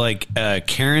yeah, that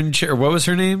Karen or what was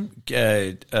her name?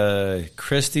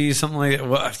 Christy, something like that.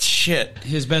 Well, shit.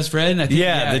 His best friend, I think.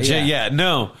 Yeah.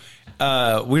 No,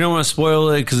 we don't want to spoil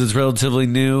it because it's relatively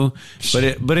new.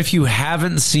 But if you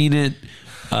haven't seen it,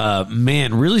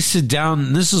 man, really sit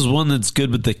down. This is one that's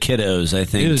good with the kiddos, I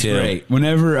think. It was too. great.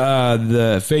 Whenever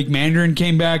the fake Mandarin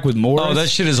came back with Morris. Oh, that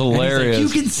shit is hilarious. He's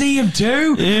like, you can see him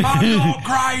too? I'm all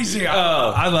crazy.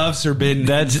 I love Sir Ben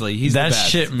Kingsley. He's that the best.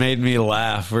 shit made me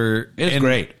laugh. It's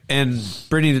great. And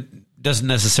Brittany doesn't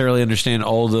necessarily understand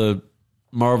all the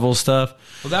Marvel stuff.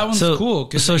 Well, that one's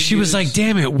cool. So she was like,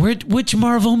 damn it, which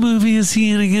Marvel movie is he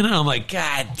in again? And I'm like,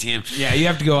 God damn. Yeah, you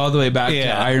have to go all the way back to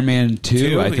Iron Man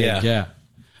 2, I think. Yeah.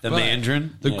 The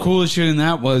Mandarin. The coolest shit in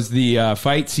that was the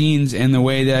fight scenes and the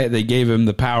way that they gave him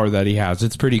the power that he has.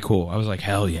 It's pretty cool. I was like,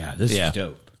 hell yeah, this is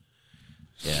dope.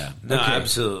 Yeah. No, Okay.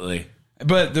 absolutely.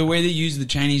 But the way they used the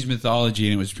Chinese mythology,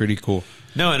 and it was pretty cool.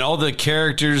 No, and all the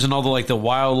characters and all the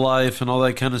wildlife and all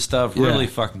that kind of stuff, really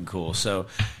fucking cool. So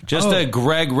just a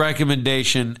Greg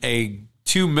recommendation,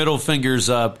 2 middle fingers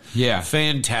up. Yeah.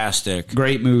 Fantastic.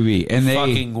 Great movie. And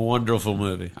Fucking wonderful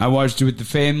movie. I watched it with the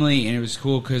family, and it was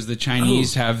cool because the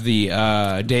Chinese have the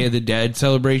Day of the Dead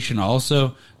celebration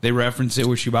also. They reference it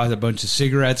where she bought a bunch of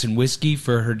cigarettes and whiskey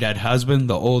for her dead husband,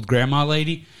 the old grandma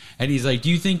lady. And he's like, do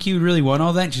you think he would really want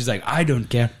all that? And she's like, I don't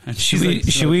care. And Should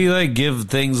we give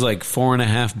things like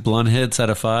 4.5 blunt hits out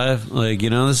of 5?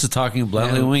 This is talking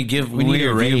bluntly. Yeah, When we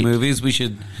review movies,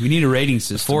 we need a rating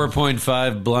system.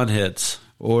 4.5 blunt hits.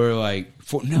 Or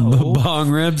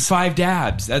bong ribs. 5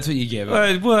 dabs. That's what you give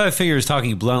it. Well, I figure it's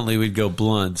talking bluntly, we'd go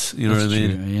blunts. You know what I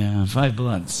mean? True. Yeah, 5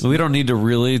 blunts. We don't need to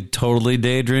really totally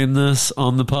daydream this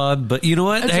on the pod, but you know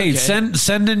what? That's hey, okay.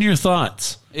 send in your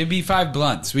thoughts. It'd be 5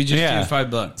 blunts. We just do 5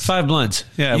 blunts. 5 blunts.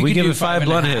 Yeah, You we could give do it 5 5.5.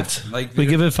 blunt hits. Like, we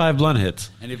give it 5 blunt hits.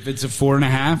 And if it's a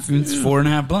 4.5, it's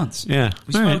 4.5 blunts. Yeah.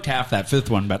 We All smoked half that 5th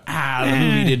one, but the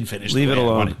movie didn't finish. Leave the it way I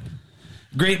alone. wanted.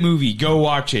 Great movie. Go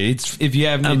watch it. It's if you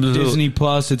have Disney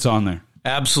Plus, it's on there.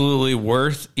 Absolutely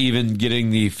worth even getting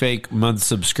the fake month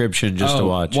subscription just to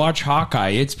watch. Watch Hawkeye.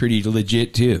 It's pretty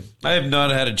legit too. I have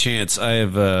not had a chance. I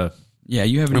have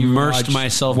You haven't even immersed watched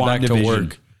myself back to WandaVision.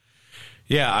 work.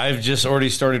 Yeah, I've just already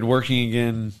started working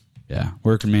again. Yeah,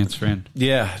 working man's friend.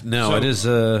 Yeah, no, So, it is.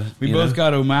 We both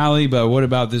got O'Malley, but what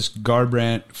about this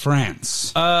Garbrandt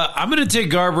France? I'm going to take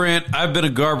Garbrandt. I've been a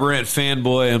Garbrandt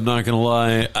fanboy. I'm not going to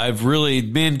lie. I've really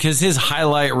been because his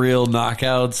highlight reel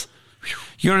knockouts.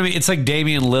 You know what I mean? It's like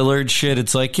Damian Lillard shit.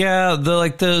 It's like,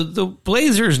 the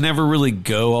Blazers never really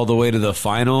go all the way to the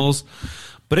finals,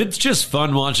 but it's just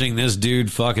fun watching this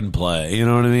dude fucking play. You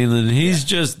know what I mean? And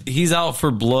he's out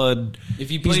for blood. If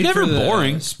you he's played never for the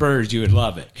boring. Spurs, you would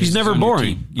love it. He's never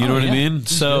boring. You know what I mean? He's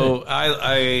So good.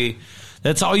 I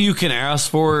that's all you can ask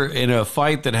for in a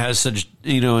fight that has such,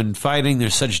 in fighting,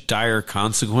 there's such dire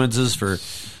consequences for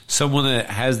someone that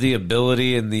has the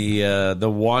ability and the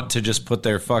want to just put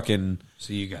their fucking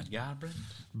So you got Garbrandt?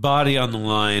 body on the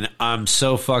line. I'm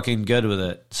so fucking good with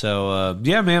it. So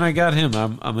yeah, man, I got him.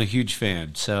 I'm a huge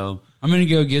fan. So I'm going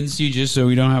to go against you just so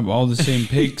we don't have all the same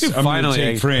picks. I'm going Finally, to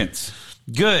take France.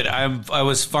 good. I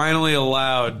was finally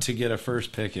allowed to get a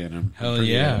first pick in. I'm Hell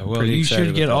pretty, yeah. Well, pretty you excited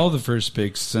should get about all the first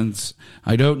picks since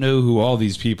I don't know who all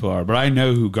these people are, but I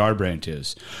know who Garbrandt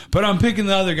is. But I'm picking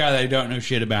the other guy that I don't know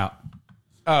shit about. that.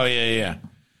 Oh yeah.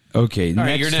 Okay, right,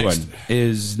 next, you're next. one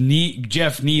is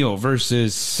Jeff Neal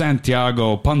versus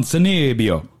Santiago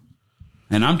Ponzinibbio.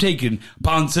 And I'm taking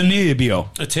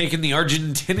Ponzinibbio. Taking the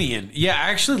Argentinian. Yeah,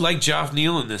 I actually like Geoff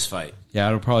Neal in this fight. Yeah,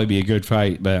 it'll probably be a good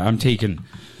fight, but I'm taking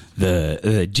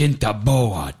the Gente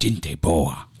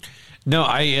Boa. No,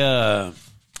 I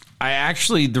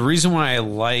actually, the reason why I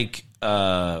like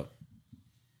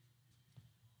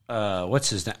what's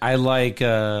his name?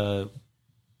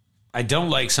 I don't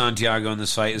like Santiago in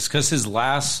this fight is because his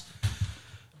last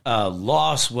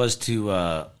loss was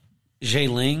to Zhe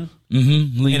Ling.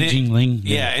 Mm-hmm. Ling And it- Jingling.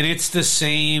 Yeah, and it's the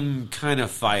same kind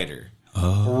of fighter.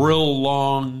 Real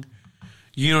long,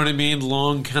 you know what I mean?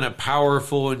 Long, kind of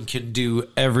powerful, and can do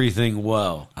everything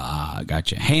well. Ah,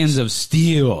 gotcha. Hands of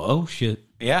Steel. Oh, shit.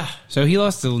 Yeah. So he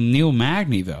lost to Neil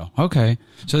Magny, though. Okay.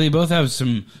 So they both have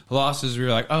some losses where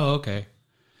you're like, oh, okay.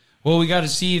 Well, we got to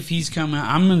see if he's coming out.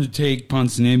 I'm going to take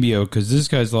Ponzinibbio because this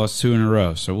guy's lost 2 in a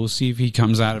row. So we'll see if he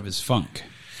comes out of his funk.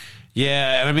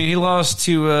 Yeah, I mean, he lost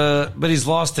to, but he's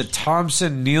lost to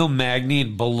Thompson, Neil Magny,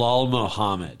 and Bilal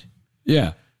Muhammad.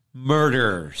 Yeah.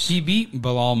 Murderers. He beat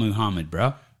Bilal Muhammad,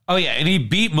 bro. Oh, yeah, and he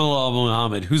beat Bilal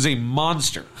Muhammad, who's a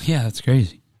monster. Yeah, that's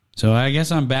crazy. So I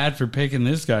guess I'm bad for picking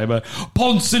this guy, but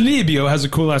Ponzinibbio has a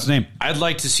cool last name. I'd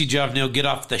like to see Javnil get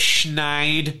off the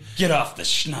schneid. Get off the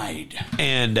schneid.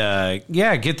 And,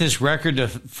 get this record to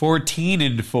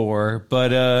 14-4.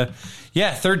 But,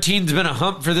 13's been a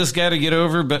hump for this guy to get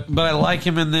over, but I like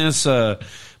him in this.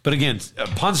 But again,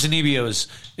 Ponzinibbio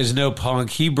is no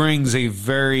punk. He brings a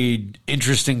very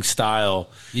interesting style.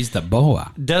 He's the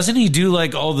boa. Doesn't he do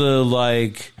like all the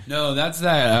like... No, that's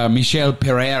that Michel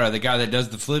Pereira, the guy that does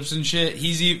the flips and shit.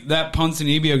 That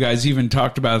Ponzinibbio guy's even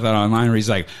talked about that online where he's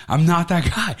like, I'm not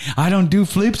that guy. I don't do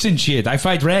flips and shit. I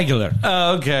fight regular.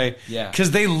 Oh, okay. Yeah.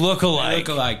 Because they look alike. They look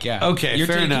alike, yeah. Okay, You're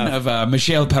fair thinking enough. of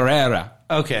Michel Pereira.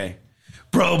 Okay.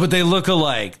 Bro, but they look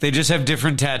alike. They just have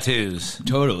different tattoos.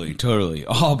 Totally.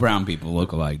 All brown people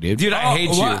look alike, dude. Dude, I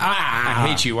hate you. What? I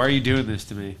hate you. Why are you doing this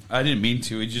to me? I didn't mean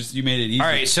to. You made it easy. All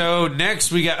right, so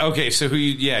next we got... Okay, so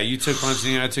you took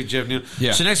Ponzinibbio, I took Jeff Neal.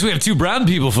 Yeah. So next we have 2 brown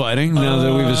people fighting, now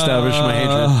that we've established my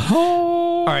hatred.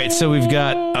 All right, so we've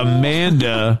got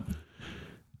Amanda,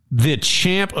 the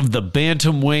champ of the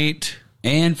bantamweight...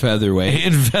 And featherweight.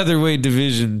 And featherweight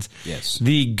divisions. Yes.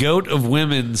 The GOAT of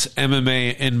women's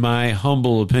MMA, in my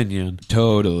humble opinion.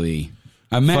 Totally.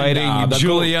 Amanda, Fighting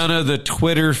Juliana the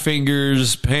Twitter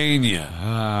Fingers Pena.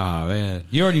 Oh, man.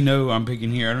 You already know who I'm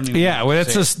picking here. I don't even Yeah, well,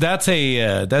 that's that's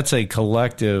a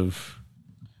collective.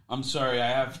 I'm sorry, I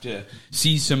have to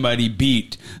see somebody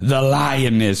beat the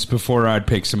lioness before I'd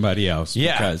pick somebody else.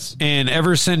 Yeah. Because And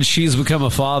ever since she's become a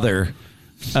father...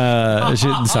 I'm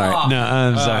sorry.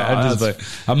 I'm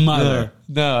just a mother.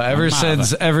 No, ever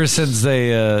since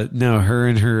they her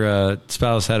and her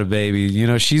spouse had a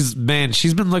baby, she's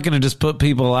been looking to just put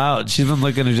people out. She's been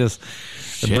looking to just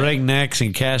break necks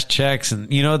and cash checks, and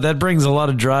that brings a lot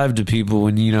of drive to people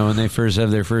when they first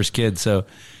have their first kid. So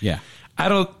Yeah.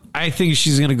 I think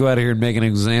she's going to go out here and make an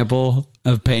example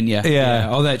Of Pena. Yeah.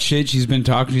 All that shit she's been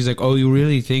talking. She's like, oh, you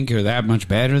really think you're that much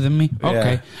better than me?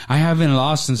 Okay. I haven't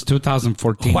lost since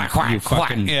 2014. Quack, quack, You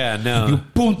fucking... Yeah, no. You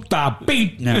punta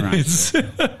beat. Never mind.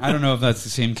 I don't know if that's the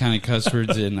same kind of cuss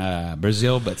words in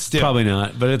Brazil, but still. Probably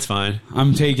not, but it's fine.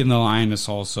 I'm taking the lioness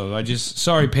also.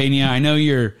 Sorry, Pena. I know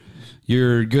you're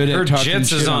good at Her talking jits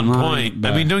shit is on online, point.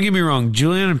 but I mean, don't get me wrong.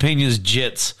 Juliana Pena's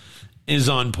jits is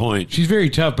on point. she's very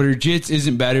tough, but her jits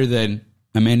isn't better than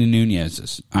Amanda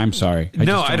Nunez's. I'm sorry. I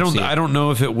don't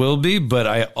know if it will be, but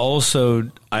I also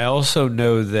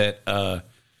know that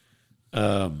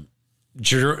Jermaine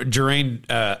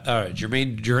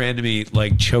Durandamy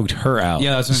like choked her out.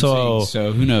 Yeah, that's what I'm saying.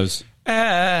 So who knows?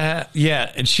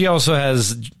 Yeah, and she also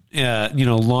has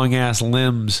long ass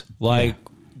limbs like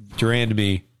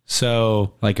Durandamy.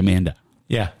 So Like Amanda.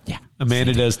 yeah,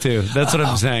 Amanda does too. That's what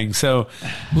I'm saying. So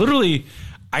literally,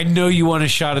 I know you want a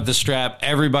shot at the strap.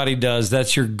 Everybody does.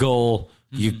 That's your goal.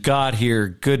 You got here.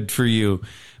 Good for you.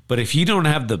 But if you don't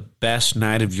have the best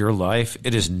night of your life,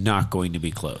 it is not going to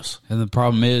be close. And the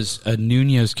problem is,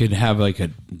 Nunez could have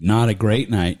not a great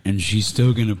night, and she's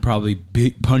still going to probably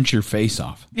punch your face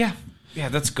off. Yeah,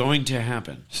 that's going to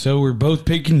happen. So we're both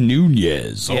picking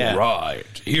Nunez. Yeah. All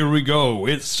right, here we go.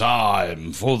 It's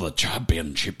time for the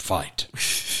championship fight.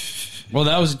 Well,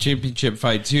 that was a championship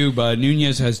fight too, but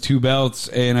Nunez has 2 belts,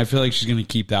 and I feel like she's going to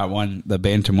keep that one, the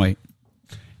bantamweight.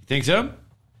 Think so?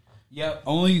 Yeah,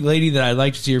 only lady that I'd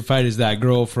like to see her fight is that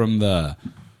girl from the,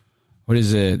 what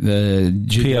is it? The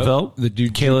PFL? The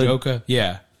dude, Kayla- judoka?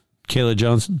 Yeah. Kayla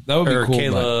Johnson? That would be Or cool.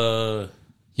 Kayla...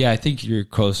 Yeah, I think you're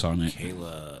close on it.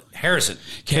 Kayla Harrison.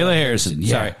 Kayla Harrison, yeah.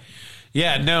 Sorry.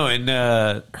 Yeah, no, and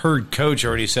her coach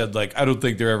already said, I don't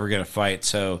think they're ever going to fight.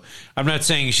 So I'm not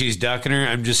saying she's ducking her.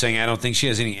 I'm just saying I don't think she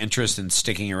has any interest in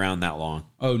sticking around that long.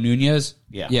 Oh, Nunez?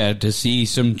 Yeah. Yeah, to see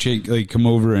some chick come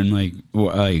over and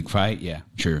fight? Yeah,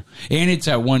 sure. And it's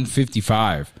at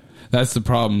 155. That's the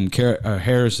problem.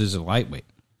 Harris is a lightweight.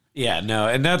 Yeah, no,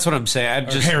 and that's what I'm saying.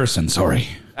 Harrison, sorry.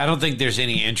 I don't think there's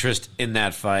any interest in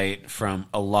that fight from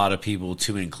a lot of people,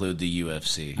 to include the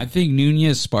UFC. I think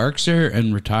Nunez sparks her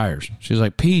and retires. She's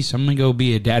like, peace, I'm going to go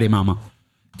be a daddy mama.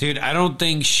 Dude, I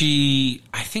think she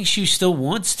still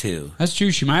wants to. That's true.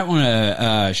 She might want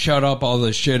to shut up all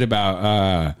the shit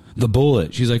about the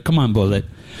Bullet. She's like, come on, Bullet.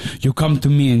 You come to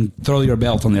me and throw your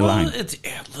belt on the line.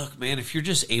 Look, man, if you're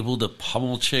just able to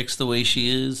pummel chicks the way she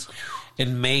is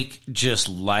and make just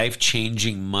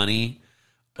life-changing money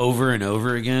over and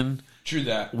over again, True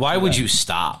that. why would you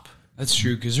stop? That's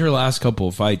true, because her last couple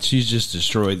of fights, she's just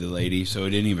destroyed the lady, so it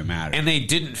didn't even matter. And they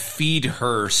didn't feed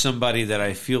her somebody that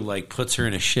I feel like puts her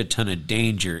in a shit ton of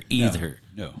danger either.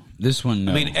 No. This one,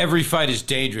 no. I mean, every fight is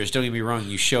dangerous. Don't get me wrong.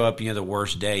 You show up, you have the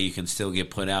worst day, you can still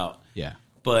get put out. Yeah.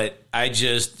 But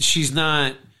she's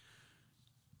not.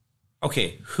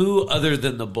 Okay, who other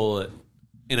than the Bullet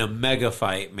in a mega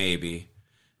fight maybe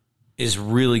is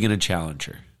really going to challenge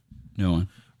her? No one.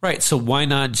 Right, so why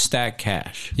not stack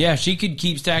cash? Yeah, she could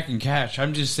keep stacking cash.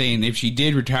 I'm just saying, if she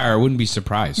did retire, I wouldn't be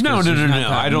surprised. No.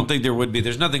 I don't think there would be.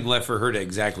 There's nothing left for her to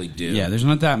exactly do. Yeah, there's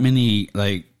not that many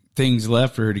things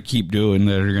left for her to keep doing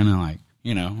that are gonna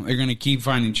they're gonna keep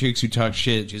finding chicks who talk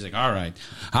shit. She's like, all right,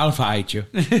 I'll fight you.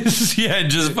 Yeah,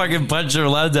 just fucking punch her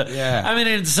loads up. Yeah. I mean,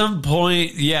 at some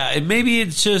point, maybe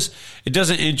it's just it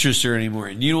doesn't interest her anymore.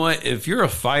 And you know what? If you're a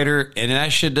fighter and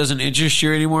that shit doesn't interest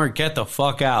you anymore, get the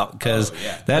fuck out, because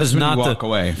that is not walk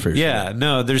away. For sure.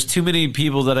 No, there's too many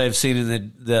people that I've seen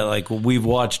in that we've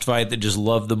watched fight that just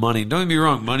love the money. Don't get me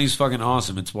wrong, money's fucking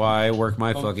awesome. It's why I work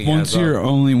my fucking once ass you're off.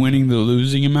 only winning the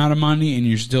losing amount of money and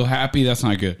you're still happy, that's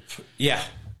not good.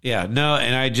 Yeah, no,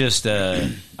 and I just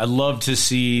I love to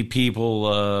see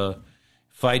people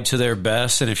fight to their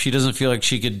best, and if she doesn't feel like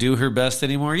she could do her best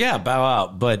anymore, bow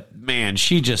out. But man,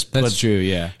 she just That's true,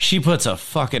 yeah. She puts a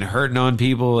fucking hurting on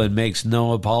people and makes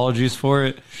no apologies for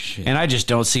it. Shit. And I just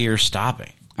don't see her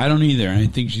stopping. I don't either. I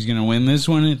think she's going to win this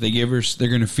one. If they give her, they're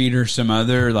going to feed her some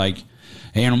other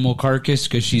animal carcass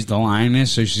because she's the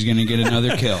lioness, so she's going to get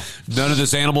another kill. None of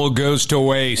this animal goes to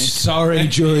waste. Sorry,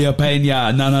 Julia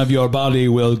Pena, none of your body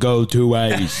will go to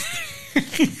waste.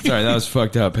 Sorry, that was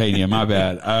fucked up, Pena. My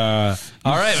bad.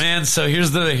 All right, man. So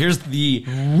here's the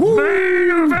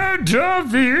main event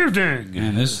of the evening.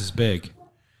 Man, this is big.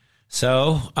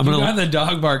 So I'm You gonna. got the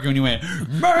dog bark when you went.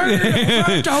 Main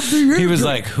event of the evening. He was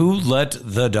like, "Who let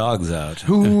the dogs out?"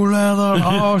 Who let the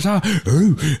dogs out?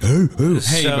 Hey,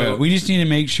 So- but we just need to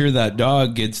make sure that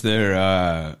dog gets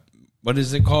their what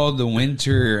is it called? The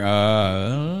winter.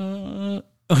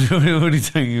 What are you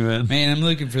talking about? Man, I'm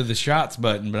looking for the shots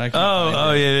button, but I can't. Oh,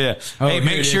 find it. yeah. Oh, Hey, here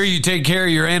make it sure is. you take care of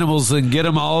your animals and get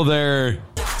them all their.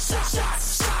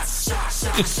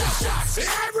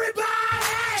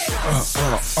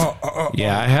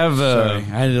 Yeah, I have. Sorry, I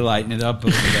had to lighten it up a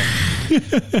little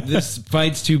bit. This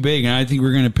fight's too big, and I think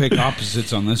we're going to pick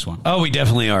opposites on this one. Oh, we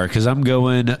definitely are, because I'm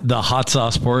going the hot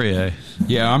sauce Poirier.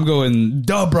 Yeah, I'm going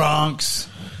the Bronx.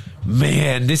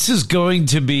 Man, this is going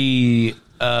to be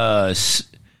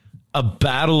a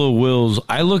battle of wills.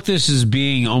 I look this as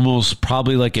being almost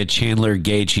probably like a Chandler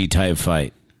Gaethje type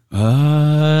fight.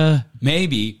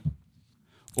 Maybe.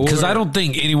 Because I don't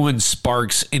think anyone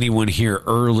sparks anyone here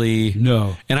early.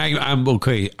 No. And I'm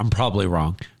okay. I'm probably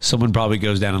wrong. Someone probably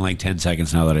goes down in like 10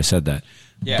 seconds now that I said that.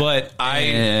 Yeah. But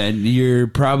And you're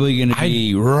probably going to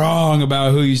be wrong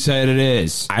about who you said it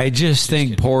is. I just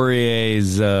think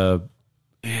Poirier's,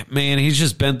 man, he's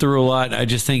just been through a lot. I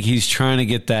just think he's trying to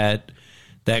get that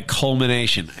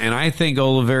culmination. And I think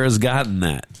Oliveira's gotten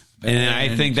that. And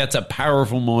I think that's a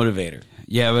powerful motivator.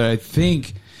 Yeah, but I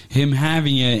think him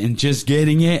having it and just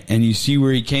getting it, and you see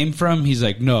where he came from, he's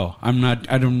like, no, I'm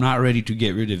not ready to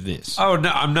get rid of this. Oh, no,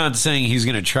 I'm not saying he's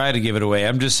going to try to give it away.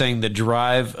 I'm just saying the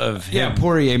drive of him. Yeah,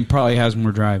 Poirier probably has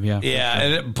more drive, yeah.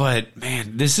 Yeah, but,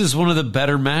 man, this is one of the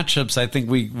better matchups I think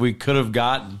we could have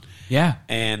gotten. Yeah.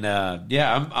 And,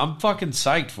 I'm fucking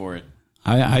psyched for it.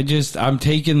 I'm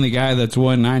taking the guy that's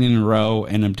won 9 in a row,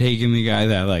 and I'm taking the guy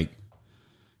that,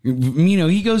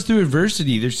 he goes through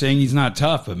adversity. They're saying he's not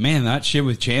tough, but man, that shit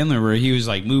with Chandler where he was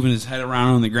moving his head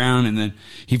around on the ground and then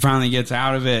he finally gets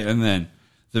out of it, and then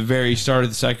the very start of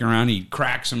the second round he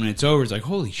cracks him and it's over. It's like,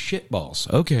 holy shit balls.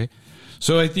 Okay.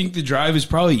 So I think the drive is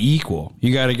probably equal.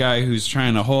 You got a guy who's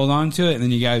trying to hold on to it, and then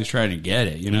you got who's trying to get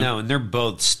it, No, and they're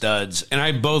both studs. And I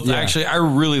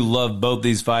really love both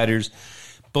these fighters.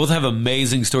 Both have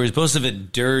amazing stories. Both have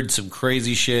endured some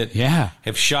crazy shit. Yeah.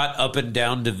 Have shot up and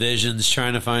down divisions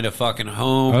trying to find a fucking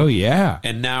home. Oh, yeah.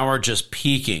 And now are just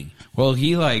peaking. Well,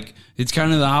 it's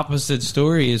kind of the opposite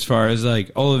story as far as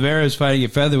Oliveira's fighting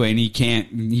at featherweight and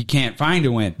he can't find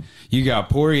a win. You got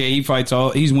Poirier,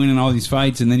 he's winning all these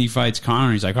fights, and then he fights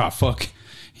Conor. He's like, oh fuck.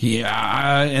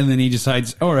 Yeah, and then he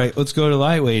decides, all right, let's go to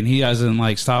lightweight, and he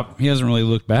hasn't stopped. He hasn't really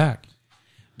looked back.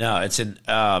 No, it's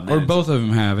or both of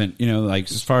them haven't.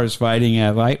 As far as fighting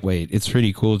at lightweight, it's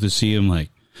pretty cool to see him.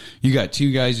 You got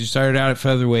two guys who started out at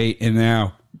featherweight and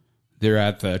now they're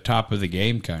at the top of the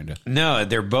game, kind of. No,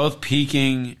 they're both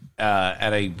peaking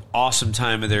at a awesome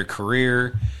time of their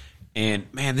career, and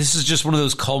man, this is just one of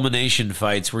those culmination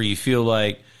fights where you feel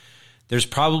like there's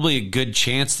probably a good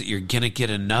chance that you're gonna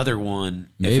get another one.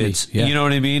 Maybe, if it's, yeah. you know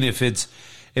what I mean? If it's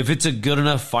if it's a good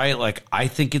enough fight, like I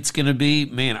think it's going to be,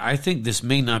 man, I think this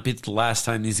may not be the last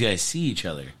time these guys see each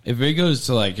other. If it goes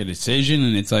to like a decision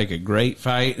and it's like a great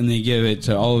fight and they give it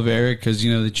to Oliveira because,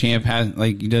 you know, the champ hasn't,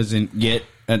 like, he doesn't get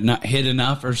not hit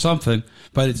enough or something,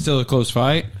 but it's still a close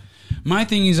fight. My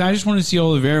thing is, I just want to see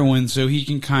Oliveira win so he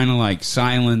can kind of like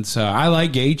silence. I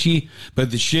like Gaethje, but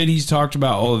the shit he's talked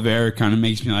about Oliveira kind of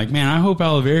makes me like, man, I hope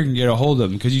Oliveira can get a hold of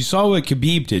him because you saw what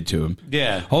Khabib did to him.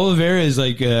 Yeah, Oliveira is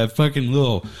like a fucking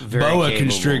little Very boa capable.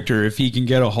 constrictor if he can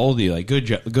get a hold of you. Like,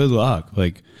 good luck.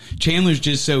 Like, Chandler's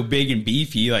just so big and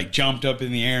beefy, like jumped up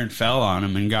in the air and fell on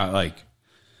him and got like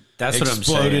that's what I'm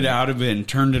saying. Exploded out of it and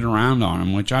turned it around on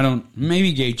him, which I don't.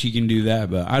 Maybe Gaethje can do that,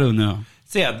 but I don't know.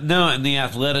 So yeah, no, and the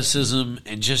athleticism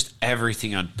and just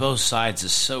everything on both sides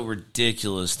is so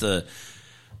ridiculous.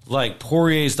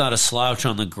 Poirier's not a slouch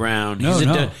on the ground.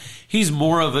 He's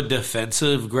more of a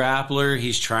defensive grappler.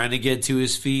 He's trying to get to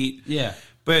his feet. Yeah.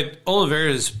 But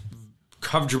Oliveira's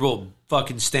comfortable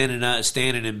fucking standing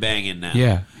and banging now.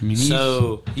 Yeah. I mean,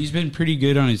 he's been pretty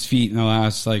good on his feet in the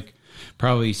last, like,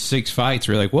 probably 6 fights.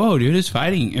 We're like, whoa, dude,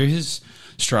 his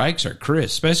strikes are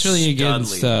crisp, especially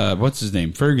against what's his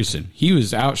name, Ferguson. He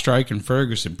was outstriking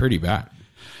Ferguson pretty bad.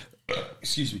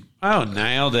 Excuse me. Oh,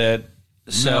 nailed it.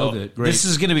 So Nailed it. Great. This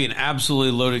is going to be an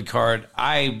absolutely loaded card.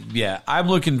 I'm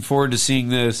looking forward to seeing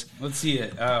this. Let's see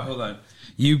it. Hold on.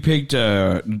 You picked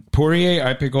Poirier.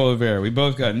 I picked Oliveira. We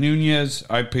both got Nunez.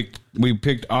 We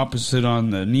picked opposite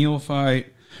on the Neal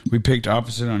fight. We picked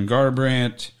opposite on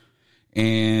Garbrandt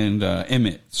and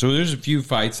Emmett. So there's a few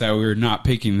fights that we're not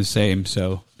picking the same.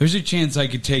 So there's a chance I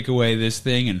could take away this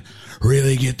thing and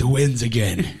really get the wins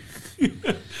again.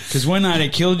 Because one night I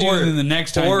killed you, and then the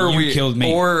next time you killed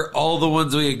me. Or all the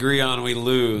ones we agree on, we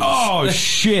lose. Oh,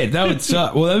 shit. That would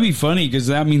suck. Well, that'd be funny because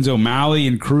that means O'Malley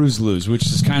and Cruz lose, which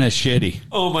is kind of shitty.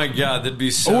 Oh, my God. That'd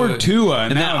be so... Or Tua,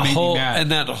 and that would make me mad.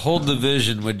 And that whole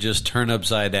division would just turn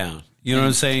upside down. You know what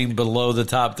I'm saying? Below the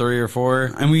top 3 or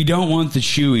 4. And we don't want the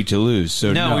Shuey to lose.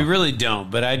 So no, we really don't.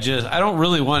 But I don't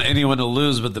really want anyone to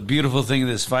lose. But the beautiful thing of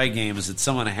this fight game is that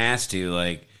someone has to.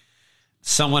 Like,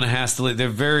 someone has to. There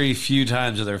are very few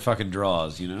times where they're fucking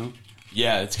draws, you know?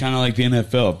 Yeah, it's kind of like the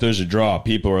NFL. If there's a draw,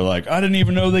 people are like, I didn't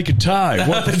even know they could tie.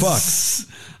 What the fuck?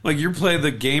 Like, you're playing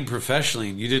the game professionally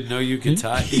and you didn't know you could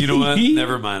tie. You know what?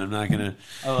 Never mind. I'm not going to.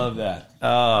 I love that.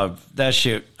 That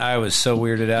shit. I was so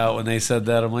weirded out when they said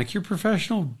that. I'm like, you're a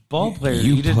professional ball player.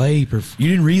 You didn't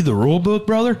read the rule book,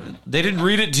 brother? They didn't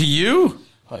read it to you?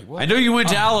 Like, what? I know you went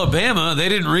to Alabama. They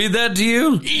didn't read that to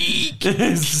you?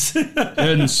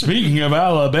 And speaking of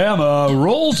Alabama,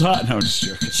 roll tide. No, just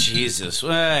joking. Jesus.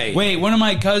 Wait, one of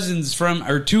my cousins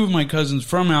two of my cousins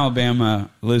from Alabama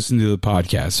listen to the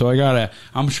podcast. So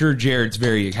I'm sure Jared's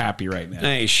very happy right now.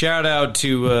 Hey, shout out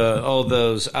to all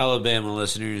those Alabama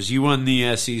listeners. You won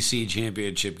the SEC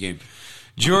championship game.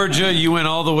 Georgia, you went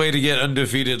all the way to get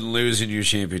undefeated and lose in your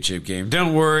championship game.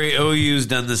 Don't worry, OU's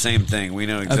done the same thing. We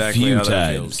know exactly how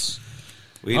that feels.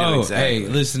 We know exactly. Hey,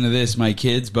 listen to this, my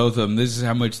kids, both of them. This is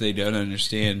how much they don't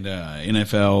understand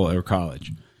NFL or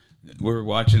college. We're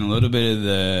watching a little bit of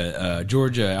the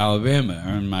Georgia, Alabama,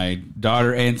 and my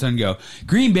daughter and son go,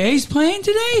 Green Bay's playing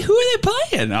today? Who are they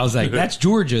playing? I was like, that's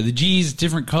Georgia. The G's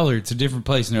different color. It's a different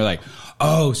place. And they're like,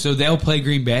 oh, so they'll play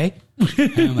Green Bay?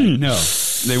 And I'm like, no,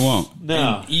 they won't.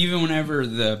 No. And even whenever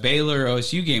the Baylor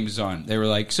OSU game was on, they were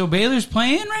like, so Baylor's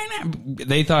playing right now?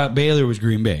 They thought Baylor was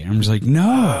Green Bay. I'm just like,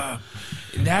 no.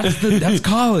 That's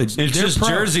college. It's They're just pro.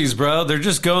 jerseys, bro. They're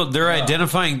just they're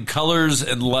identifying colors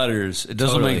and letters. It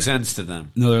doesn't Totally. make sense to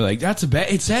them. No, they're like, that's a Bay.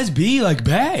 It says B like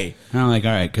Bay. And I'm like,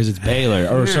 all right, because it's Baylor.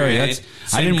 Or sorry, Right. I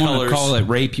Same didn't want colors. to call it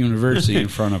Rape University in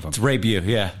front of them. It's rape you,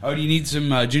 yeah. Oh, do you need some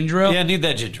ginger ale? Yeah, I need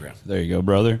that ginger ale. There you go,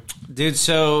 brother. Dude,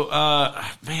 so,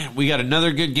 man, we got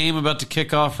another good game about to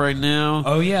kick off right now.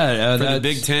 Oh, yeah. for the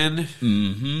Big Ten.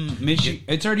 Mm-hmm. Michigan.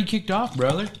 It's already kicked off,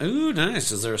 brother. Ooh,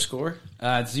 nice. Is there a score?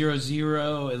 It's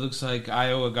 0-0. It looks like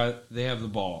Iowa they have the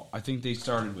ball. I think they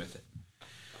started with it.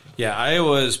 Yeah,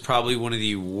 Iowa is probably one of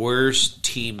the worst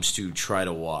teams to try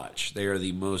to watch. They are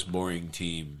the most boring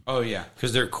team. Oh, yeah.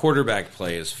 Because their quarterback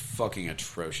play is fucking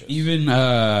atrocious. Even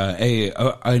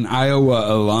an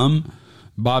Iowa alum,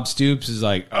 Bob Stoops, is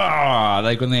like,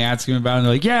 like when they ask him about it,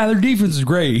 they're like, yeah, their defense is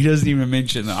great. He doesn't even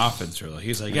mention the offense, really.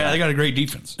 He's like, yeah, they got a great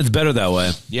defense. It's better that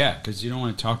way. Yeah, because you don't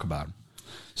want to talk about them.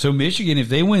 So Michigan, if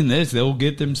they win this, they'll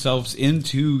get themselves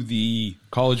into the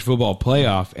college football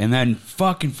playoff, and then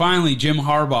fucking finally Jim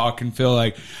Harbaugh can feel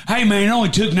like, hey, man, it only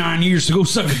took 9 years to go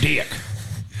suck a dick.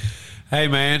 Hey,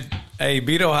 man. Hey,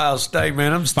 beat Ohio State,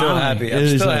 man. I'm still Finally. happy.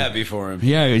 I'm still happy for him.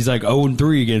 Yeah, he's like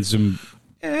 0-3 against them.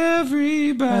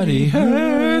 Everybody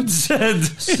hurts.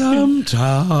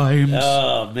 Sometimes.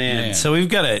 Oh man. So we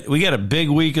got a big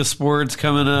week of sports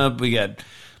coming up. We got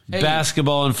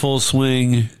basketball in full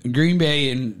swing. Green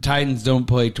Bay and Titans don't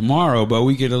play tomorrow, but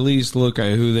we could at least look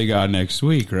at who they got next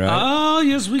week, right? Oh,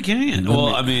 yes, we can.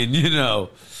 I mean,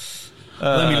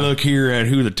 let me look here at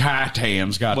who the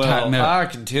Titans got. Well, I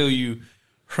can tell you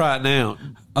right now.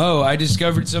 Oh, I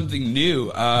discovered something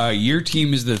new. Your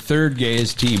team is the third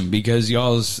gayest team because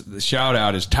y'all's shout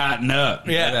out is tighten up.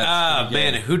 Yeah.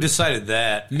 Man, who decided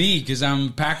that? Me, because I'm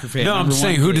a Packer fan. No, I'm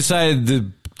saying who decided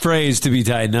the phrase to be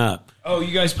tighten up. Oh,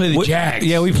 you guys play the Jags.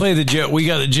 Yeah, we play we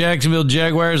got the Jacksonville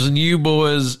Jaguars, and you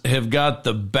boys have got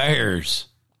the Bears.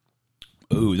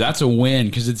 Ooh, that's a win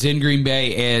because it's in Green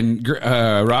Bay, and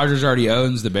Rodgers already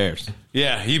owns the Bears.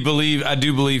 Yeah, I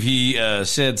do believe he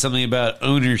said something about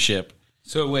ownership.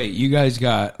 So wait, you guys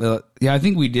got? I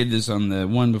think we did this on the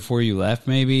one before you left,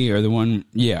 maybe, or the one.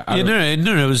 Yeah,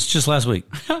 no, it was just last week.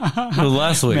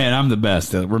 Last week, man, I'm the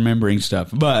best at remembering stuff.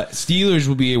 But Steelers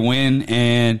will be a win,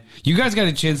 and you guys got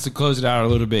a chance to close it out a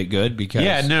little bit good because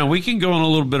we can go on a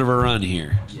little bit of a run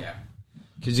here. Yeah,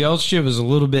 because y'all's ship is a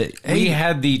little bit. We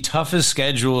had the toughest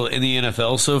schedule in the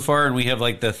NFL so far, and we have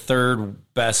like the third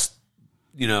best,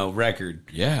 record.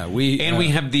 Yeah, we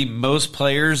have the most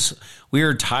players. We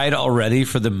are tied already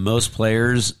for the most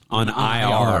players on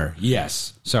IR.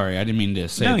 Yes. Sorry, I didn't mean to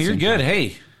say. No, you're good.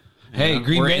 Hey,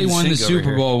 Green Bay won the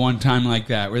Super Bowl one time like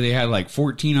that, where they had like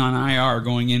 14 on IR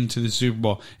going into the Super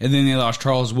Bowl, and then they lost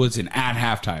Charles Woodson at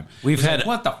halftime.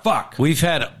 What the fuck? We've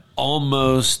had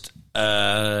almost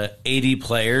 80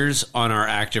 players on our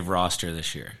active roster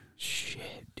this year.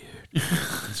 Shit, dude.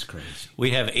 That's crazy.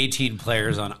 We have 18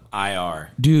 players on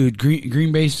IR. Dude,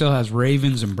 Green Bay still has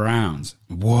Ravens and Browns.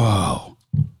 Whoa.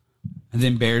 And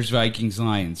then Bears, Vikings,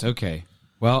 Lions. Okay.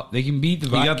 Well, they can beat the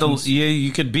Vikings.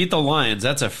 You could beat the Lions.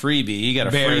 That's a freebie. You got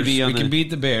a freebie on We can beat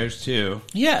the Bears, too.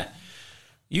 Yeah.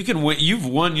 You can win. You've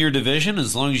won your division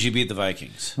as long as you beat the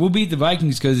Vikings. We'll beat the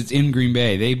Vikings because it's in Green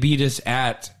Bay. They beat us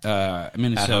at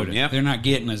Minnesota. At home, yep. They're not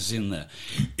getting us in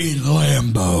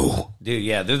Lambeau. Dude,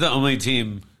 yeah, they're the only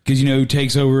team. Because you know who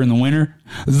takes over in the winter?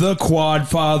 The Quad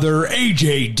Father,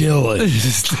 A.J. Dillon.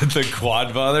 The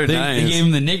Quad Father? They gave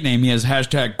him the nickname. He has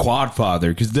hashtag Quad Father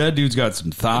because that dude's got some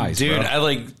thighs, dude, bro. I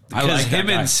like him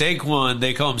and Saquon,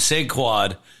 they call him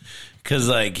Saquad because,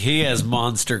 like, he has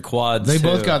monster quads. They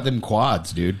both got them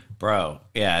quads, dude. Bro,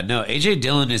 yeah, no, A.J.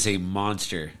 Dillon is a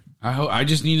monster. I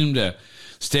just need him to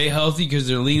stay healthy because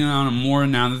they're leaning on him more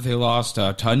now that they lost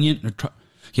Tunyon.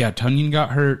 Tunyon got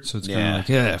hurt, so it's kind of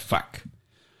like, fuck.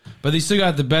 But they still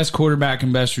got the best quarterback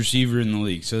and best receiver in the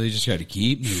league, so they just got to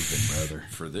keep moving, brother.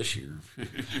 For this year.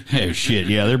 Hey, shit,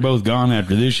 yeah, they're both gone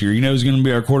after this year. You know who's going to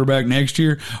be our quarterback next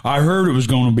year? I heard it was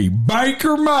going to be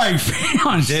Baker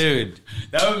Mayfield. Dude.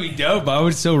 That would be dope. I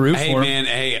would still root for him.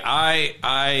 Hey,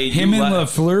 man, Him and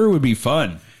LaFleur would be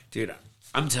fun. Dude,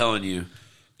 I'm telling you,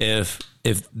 if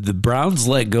the Browns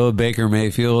let go of Baker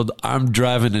Mayfield, I'm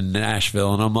driving to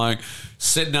Nashville, and I'm like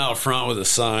sitting out front with a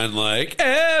sign like,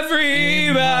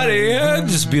 everybody, and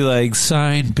just be like,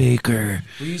 sign Baker.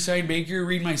 Will you sign Baker?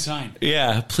 Read my sign.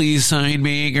 Yeah, please sign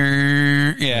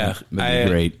Baker. Yeah, that'd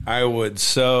be great. I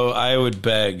would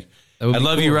beg. I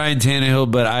love you, Ryan Tannehill,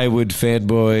 but I would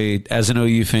fanboy as an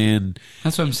OU fan.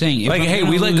 That's what I'm saying. Like, hey,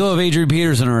 we let go of Adrian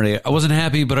Peterson already. I wasn't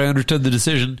happy, but I understood the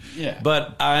decision. Yeah.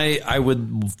 But I would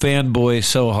fanboy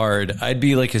so hard. I'd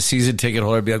be like a season ticket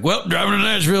holder. I'd be like, well, driving to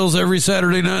Nashville's every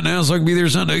Saturday night now, so I can be there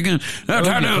Sunday again. That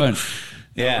would be fun.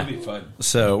 Yeah. That would be fun.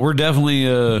 So we're definitely...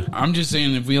 I'm just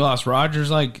saying, if we lost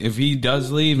Rodgers, like, if he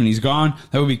does leave and he's gone,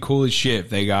 that would be cool as shit if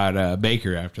they got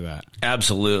Baker after that.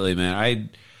 Absolutely,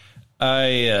 man.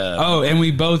 And we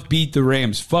both beat the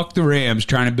Rams. Fuck the Rams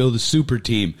trying to build a super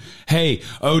team. Hey,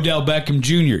 Odell Beckham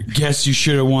Jr., guess you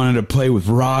should have wanted to play with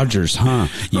Rodgers, huh?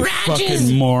 You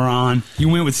fucking moron. You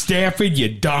went with Stafford, you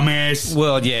dumbass.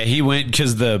 Well, yeah, he went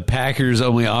because the Packers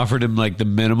only offered him like the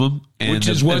minimum. Which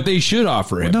is what they should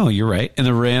offer him. No, you're right. And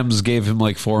the Rams gave him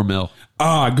like $4 million.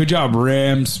 Good job,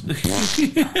 Rams.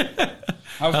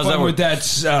 Have fun with that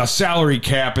salary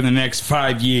cap in the next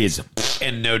 5 years.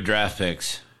 And no draft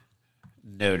picks.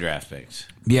 No draft picks.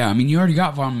 Yeah, I mean, you already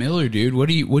got Von Miller, dude. What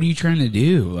are you trying to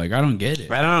do? Like, I don't get it.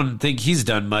 I don't think he's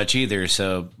done much either.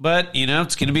 So, but you know,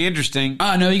 it's going to be interesting.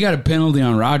 No, you got a penalty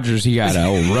on Rodgers. He got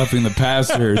roughing the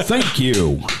passer. Thank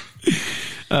you.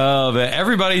 Oh, man.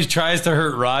 Everybody tries to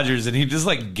hurt Rodgers, and he just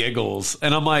like giggles.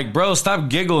 And I'm like, bro, stop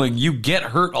giggling. You get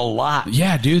hurt a lot.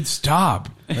 Yeah, dude, stop.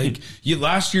 Like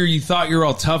last year, you thought you were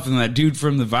all tough, and that dude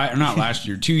from the or not last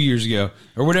year, 2 years ago,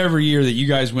 or whatever year that you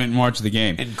guys went and watched the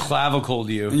game, And clavicled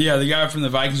you. yeah, the guy from the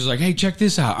Vikings was like, "Hey, check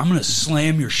this out! I'm gonna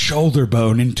slam your shoulder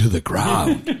bone into the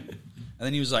ground." And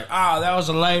then he was like, that was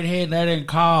a late hit. They didn't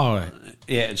call it.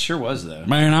 Yeah, it sure was, though.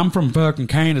 Man, I'm from fucking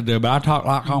Canada, but I talk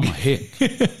like I'm a hick.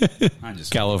 I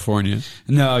just California.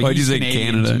 no, Why'd he's you say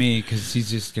Canadian Canada? to me because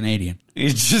he's just Canadian.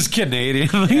 He's just Canadian.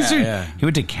 Yeah. He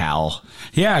went to Cal.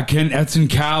 Yeah, that's in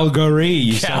Calgary.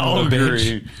 You son of a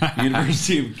bitch.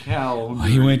 University of Calgary.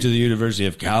 He went to the University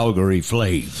of Calgary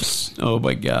Flames. Oh,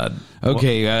 my God.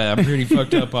 Okay, I'm pretty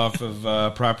fucked up off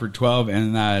of Proper 12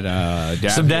 and that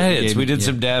dab Some dad hit hits. We did yeah.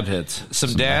 some dab hits.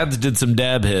 Some dads did some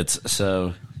dab hits.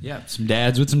 So Yeah, some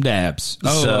dads with some dabs.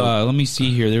 Oh, So- let me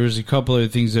see here. There was a couple other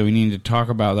things that we needed to talk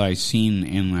about that I seen,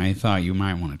 and I thought you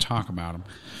might want to talk about them.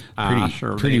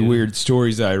 Pretty do. weird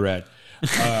stories that I read.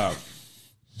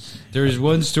 There was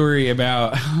one story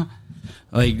about,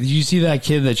 like, did you see that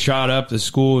kid that shot up the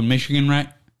school in Michigan, right?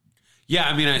 yeah,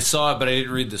 I mean, I saw it, but I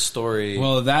didn't read the story.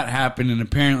 Well, that happened, and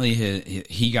apparently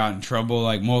he got in trouble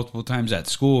like multiple times at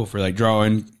school for like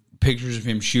drawing pictures of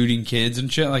him shooting kids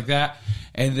and shit like that.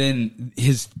 And then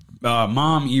his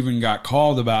mom even got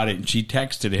called about it, and she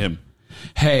texted him,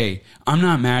 "Hey, I'm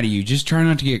not mad at you. Just try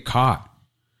not to get caught."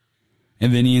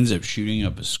 And then he ends up shooting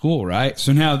up a school, right?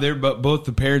 So now both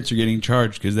the parents are getting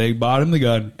charged because they bought him the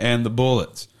gun and the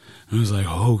bullets. And I was like,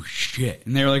 oh shit!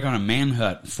 And they're like on a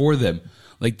manhunt for them.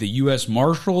 Like the U.S.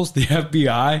 Marshals, the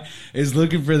FBI is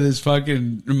looking for this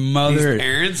fucking mother. These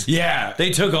parents? Yeah.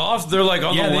 They took off. They're like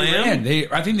on the They lam. ran.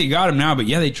 I think they got him now, but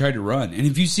yeah, they tried to run. And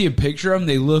if you see a picture of them,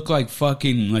 they look like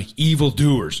fucking like evil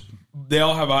doers. They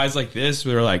all have eyes like this.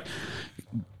 They're like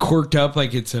corked up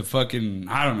like it's a fucking,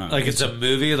 I don't know. Like it's a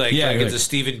movie, like it's a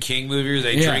Stephen King movie where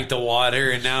they drink the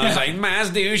water and now it's like mass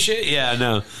do shit. Yeah,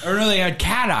 no. Or no, they had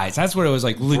cat eyes. That's what it was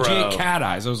like. Legit Bro. cat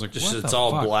eyes. I was like, Just what it's the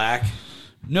all fuck? black.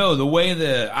 No, the way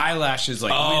the eyelashes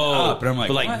like went up. And I'm like,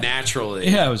 but like what? naturally.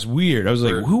 Yeah, it was weird. I was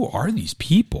like, Weird. who are these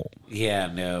people? Yeah,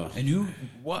 no. And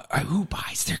who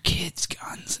buys their kids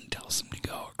guns and tells them to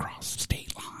go across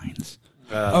state lines?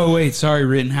 Oh, wait. Sorry,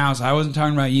 Rittenhouse. I wasn't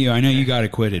talking about you. I know you got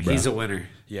acquitted, bro. He's a winner.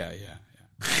 Yeah.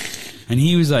 And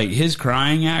he was like, his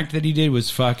crying act that he did was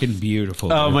fucking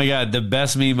beautiful. Oh dude. my God. The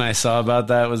best meme I saw about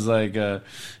that was like,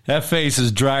 that face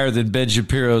is drier than Ben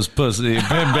Shapiro's pussy.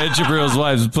 Ben Shapiro's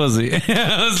wife's pussy.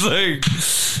 I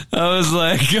was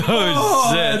like,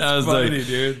 oh shit. that's I was funny, like,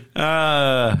 dude.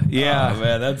 yeah. Oh,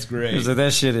 man, that's great. I was like,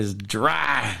 that shit is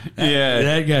dry. Yeah.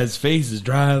 That guy's face is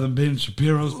drier than Ben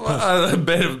Shapiro's pussy.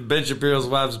 Ben Shapiro's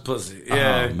wife's pussy.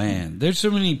 Yeah. Oh, man. There's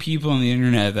so many people on the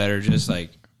internet that are just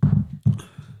like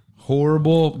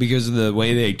horrible because of the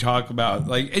way they talk about,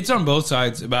 like, it's on both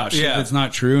sides about shit that's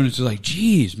not true, and it's just like,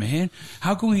 geez, man,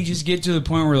 how can we just get to the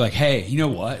point where we're like, hey, you know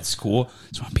what, it's cool,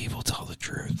 it's when people tell the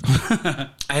truth.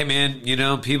 Hey man, you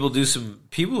know, people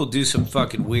will do some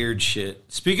fucking weird shit.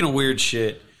 Speaking of weird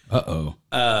shit,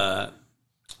 I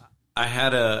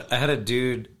had a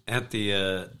dude at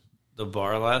the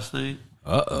bar last night.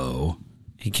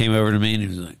 He came over to me and he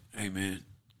was like, "Hey man,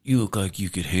 you look like you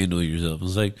could handle yourself."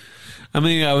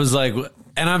 I was like,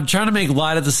 and I'm trying to make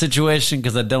light of the situation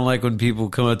because I don't like when people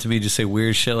come up to me and just say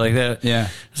weird shit like that. Yeah.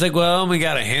 It's like, well, I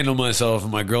gotta handle myself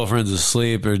and my girlfriend's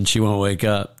asleep and she won't wake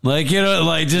up. Like, you know,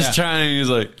 like just trying to, he's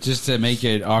like, just to make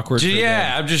it awkward for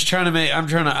them. I'm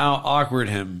trying to out awkward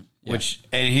him,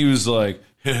 and he was like,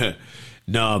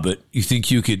 "No, but you think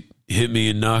you could hit me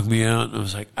and knock me out?" And I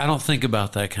was like, "I don't think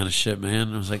about that kind of shit, man."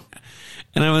 And I was like,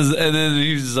 and then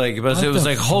he was like,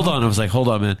 hold on. I was like, hold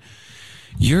on, man.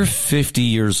 You're 50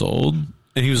 years old.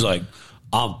 And he was like,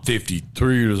 I'm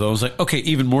 53 years old. I was like, okay,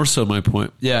 even more so my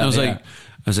point. Yeah. And I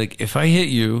was like, if I hit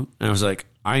you, and I was like,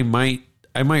 I might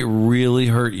really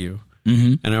hurt you.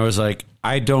 Mm-hmm. And I was like,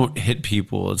 I don't hit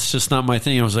people. It's just not my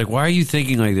thing. I was like, why are you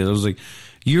thinking like this? I was like,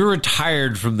 you're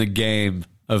retired from the game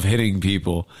of hitting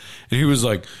people. And he was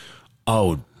like,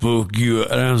 oh, book you.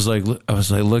 And I was like, man,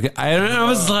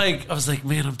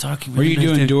 I'm talking. Were you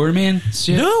doing doorman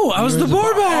shit? No, I was the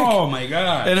bar back. Oh my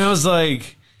God. And I was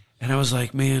like,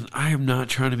 man, I am not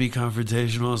trying to be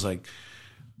confrontational. I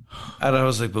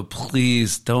was like, but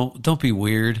please don't be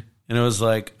weird. And I was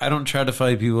like, I don't try to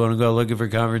fight people. I don't go looking for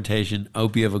confrontation. I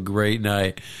hope you have a great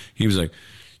night. He was like,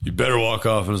 you better walk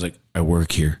off. And I was like, I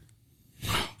work here.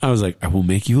 I was like, I will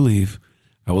make you leave.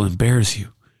 I will embarrass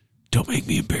you. Don't make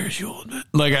me embarrass you, old man.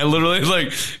 Like, I literally,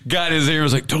 like, got his ear and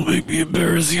was like, don't make me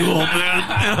embarrass you, old man.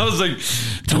 And I was like,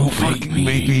 don't fucking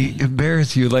make me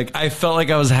embarrass you. Like, I felt like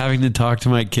I was having to talk to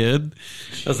my kid.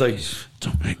 I was like,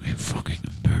 don't make me fucking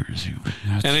embarrass you.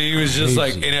 And he was just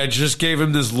like, and I just gave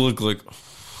him this look like,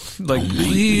 Like, Don't make me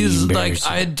please, like, embarrassed.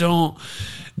 I don't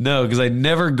know, because I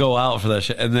never go out for that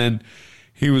shit. And then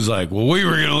he was like, well, we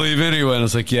were going to leave anyway. And I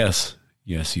was like, yes,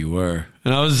 you were.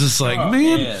 And I was just like,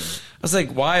 man. I was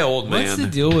like, why, old man? What's the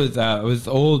deal with that? With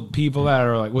old people that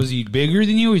are like, was he bigger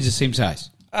than you or was he the same size?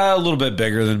 A little bit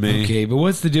bigger than me. Okay, but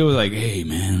what's the deal with like, hey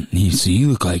man, you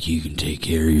look like you can take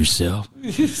care of yourself.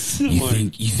 You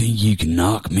think you can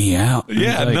knock me out?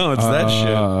 Yeah, no, it's that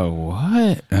shit.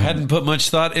 What? I hadn't put much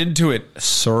thought into it,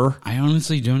 sir. I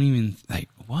honestly don't even like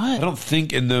what. I don't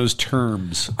think in those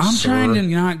terms. I'm sir. trying to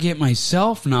not get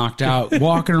myself knocked out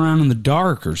walking around in the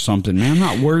dark or something, man. I'm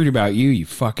not worried about you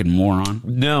fucking moron.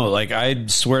 No, like, I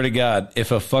swear to God,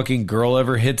 if a fucking girl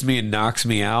ever hits me and knocks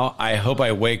me out, I hope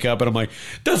I wake up and I'm like,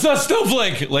 that's not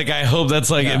Snowflake. Like, I hope that's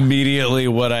like immediately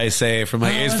what I say from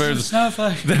like Ace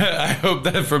Ventura. I hope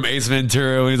that from Ace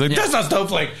Ventura when he's like, that's not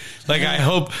Snowflake. Like, I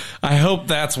hope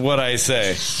that's what I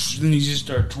say. Then you just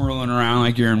start twirling around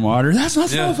like you're in water. That's not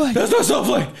Snowflake. That's not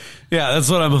Snowflake. Yeah, that's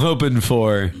what I'm hoping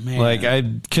for. Man. Like,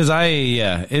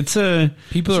 it's a...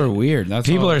 People are weird.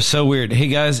 People are so weird. Hey,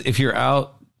 guys, if you're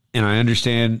out, and I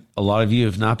understand a lot of you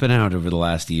have not been out over the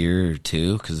last year or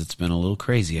two because it's been a little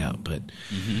crazy out, but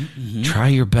try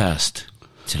your best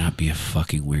to not be a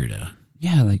fucking weirdo.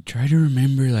 Yeah, like try to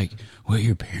remember like what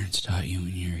your parents taught you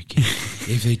when you were a kid.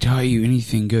 If they taught you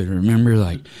anything good, remember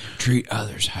like treat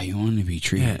others how you want to be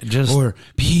treated. Yeah, or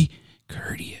be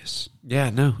courteous.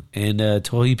 Yeah, no. And to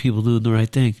all you people doing the right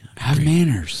thing, Have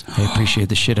manners. I appreciate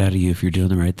the shit out of you if you're doing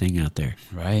the right thing out there.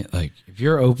 Right? Like if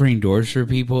you're opening doors for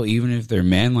people, even if they're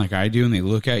men like I do and they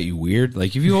look at you weird,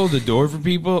 like if you hold the door for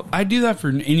people, I do that for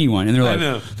anyone and they're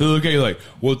like, they look at you like,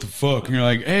 what the fuck? And you're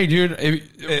like, hey dude,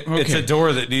 It's a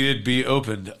door that needed to be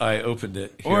opened. I opened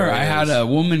it. Or I had a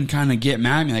woman kind of get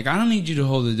mad at me, like, I don't need you to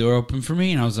hold the door open for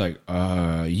me. And I was like,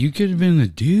 you could have been the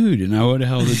dude, and I would have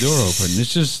held the door open.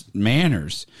 It's just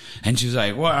manners. And she was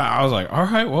like, well, I was like, all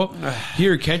right, well,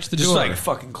 here, catch the just door. like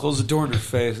fucking close the door in her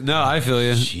face. No, I feel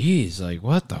you. Jeez, like,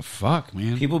 what the fuck,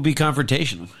 man? People be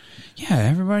confrontational. Yeah,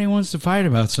 everybody wants to fight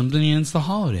about something, and it's the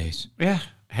holidays. Yeah.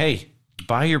 Hey,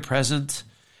 buy your presents,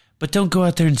 but don't go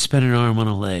out there and spend an arm on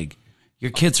a leg.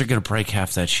 Your kids are going to break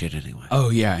half that shit anyway. Oh,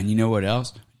 yeah, and you know what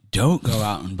else? Don't go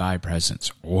out and buy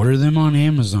presents. Order them on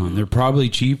Amazon. They're probably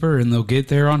cheaper, and they'll get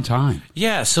there on time.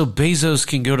 Yeah, so Bezos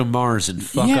can go to Mars and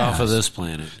fuck off of this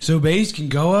planet. So Baze can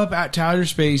go up out to outer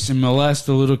space and molest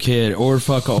a little kid or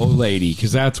fuck an old lady,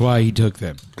 because that's why he took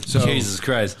them. So Jesus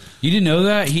Christ. You didn't know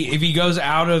that? If he goes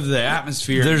out of the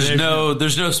atmosphere... There's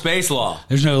no space law.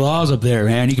 There's no laws up there,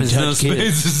 man. You can touch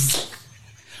kids. space.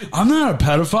 I'm not a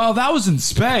pedophile. That was in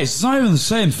space. It's not even the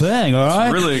same thing, all right?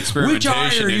 It's really experimentation. Which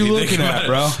eye are if you think looking about at,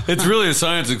 bro? it. It's really a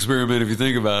science experiment if you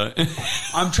think about it.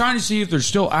 I'm trying to see if there's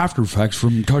still after effects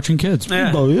from touching kids.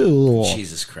 Yeah. Jesus.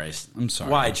 Jesus Christ. I'm sorry.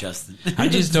 Why, Justin? I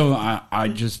just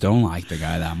don't like the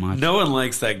guy that much. No one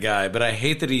likes that guy, but I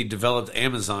hate that he developed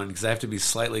Amazon because I have to be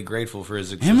slightly grateful for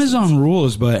his existence. Amazon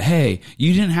rules, but hey,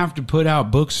 you didn't have to put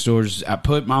out bookstores,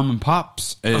 put mom and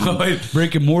pops and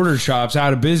brick and mortar shops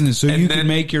out of business so you could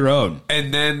make your own.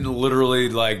 And then literally,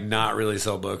 like, not really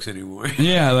sell books anymore.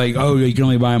 Yeah, like, oh, you can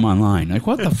only buy them online. Like,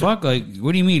 what the fuck? Like,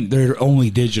 what do you mean they're only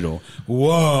digital?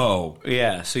 Whoa.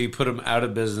 Yeah, so you put them out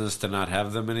of business to not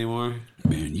have them anymore?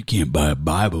 Man, you can't buy a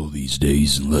Bible these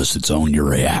days unless it's on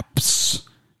your apps.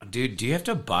 Dude, do you have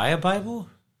to buy a Bible?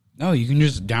 No, you can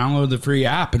just download the free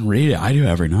app and read it. I do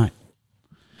every night.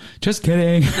 Just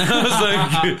kidding.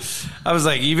 I was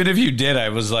like, even if you did, I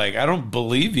was like, I don't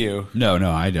believe you. No,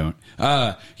 I don't.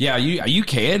 Yeah, you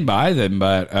can buy them,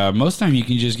 but most of the time you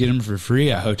can just get them for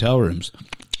free at hotel rooms.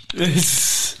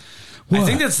 I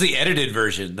think that's the edited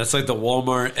version. That's like the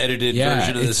Walmart edited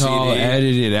version of the CD. It's all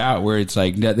edited out where it's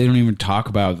like they don't even talk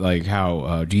about like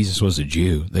how Jesus was a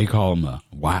Jew. They call him a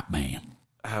white man.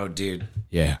 Oh, dude.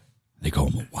 Yeah, they call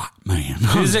him a white man.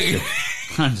 I'm just kidding.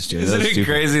 Isn't it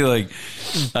crazy? Like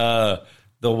the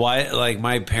white, like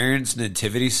my parents'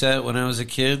 nativity set when I was a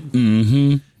kid.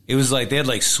 Mm-hmm. It was like they had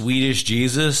like Swedish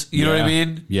Jesus. You know what I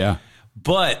mean? Yeah.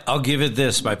 But I'll give it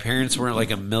this: my parents weren't like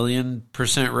 1,000,000%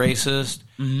 racist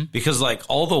because like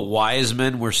all the wise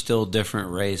men were still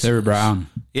different races. They were brown.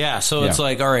 Yeah, so it's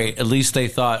like, all right, at least they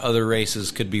thought other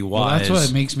races could be wise. Well, that's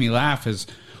what makes me laugh is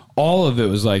all of it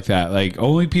was like that. Like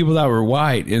only people that were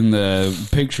white in the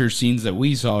picture scenes that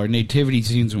we saw or nativity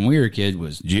scenes when we were a kid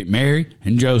was Mary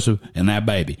and Joseph and that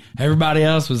baby. Everybody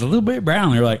else was a little bit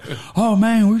brown. They're like, oh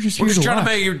man, we're just trying to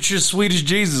make your Swedish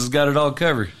Jesus got it all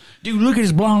covered. Dude, look at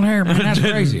his blonde hair, man. That's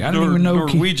crazy. I didn't even know.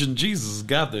 Norwegian Jesus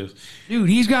got this. Dude,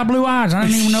 he's got blue eyes. I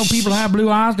didn't even know people have blue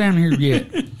eyes down here yet.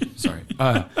 Sorry.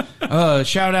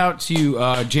 Shout out to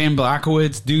Jan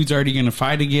Blackowitz. Dude's already going to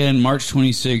fight again March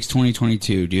 26,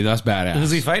 2022. Dude, that's badass.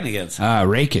 Who's he fighting against?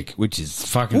 Rakic, which is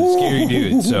fucking scary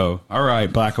dude. So, all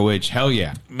right, Blackowitz, hell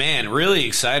yeah. Man, really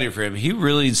excited for him. He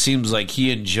really seems like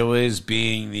he enjoys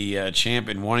being the champ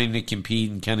and wanting to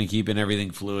compete and kind of keeping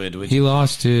everything fluid. Which... He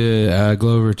lost to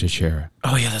Glover Teixeira.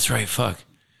 Oh, yeah, that's right. Fuck.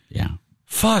 Yeah.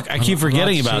 Fuck, I keep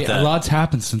forgetting about that. A lot's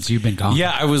happened since you've been gone.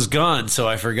 Yeah, I was gone, so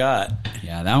I forgot.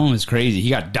 Yeah, that one was crazy. He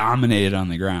got dominated on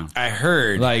the ground. I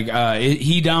heard. Like,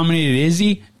 he dominated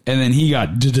Izzy, and then he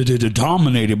got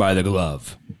dominated by the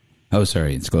glove. Oh,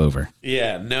 sorry, it's Glover.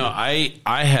 Yeah, no, I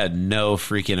had no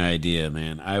freaking idea,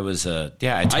 man. I was, I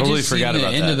totally forgot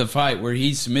about that. End of the fight where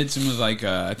he submits him with like,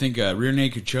 I think a rear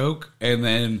naked choke, and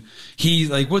then he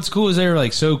like, what's cool is they were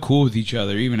like so cool with each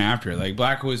other even after. Like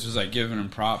Blackowitz was like giving him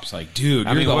props, like, dude,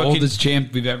 you're the oldest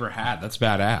champ we've ever had. That's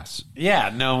badass. Yeah,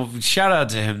 no, shout out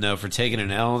to him though for taking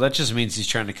an L. That just means he's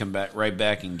trying to come back right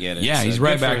back and get it. Yeah, so he's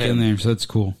right back in there, so that's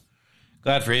cool.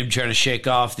 Glad for him trying to shake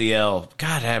off the L.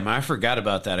 God damn, I forgot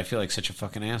about that. I feel like such a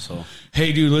fucking asshole.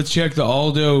 Hey, dude, let's check the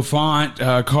Aldo Font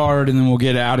card, and then we'll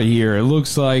get out of here. It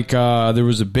looks like there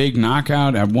was a big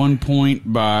knockout at one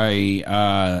point by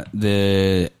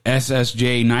the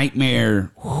SSJ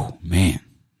Nightmare. Whew, man.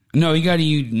 No, he got a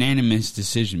unanimous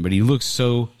decision, but he looks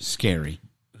so scary.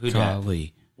 Who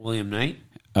did? William Knight?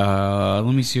 Let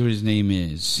me see what his name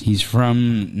is. He's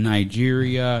from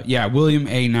Nigeria. Yeah, William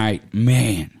A. Knight.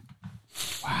 Man.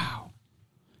 Wow,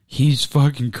 he's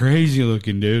fucking crazy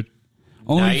looking, dude.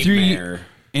 Only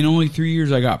 3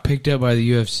 years I got picked up by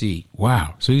the UFC.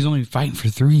 Wow, so he's only fighting for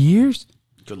 3 years?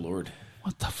 Good lord,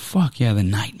 what the fuck? Yeah, the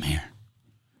Nightmare,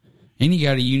 and he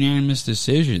got a unanimous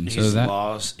decision. He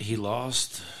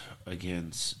lost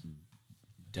against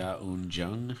Da-Un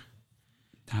Jung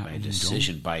by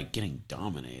decision by getting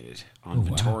dominated on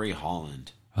Vittori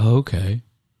Holland. Oh, okay,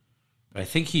 I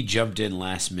think he jumped in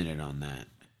last minute on that.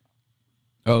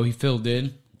 Oh, he filled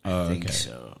in? I think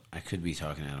so. I could be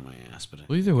talking out of my ass, but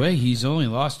well, either way, he's only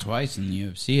lost twice in the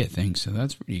UFC, I think, so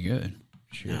that's pretty good.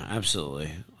 Sure. Yeah, absolutely.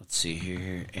 Let's see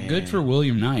here. Good for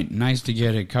William Knight. Nice to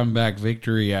get a comeback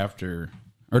victory after,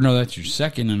 or no, that's your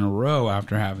second in a row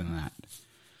after having that.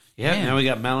 Yeah, man. Now we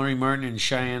got Mallory Martin and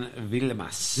Cheyenne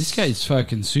Villemas. This guy's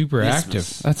fucking super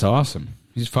active. That's awesome.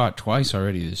 He's fought twice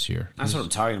already this year. That's what I'm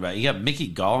talking about. You got Mickey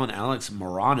Gall and Alex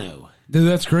Morano. Dude,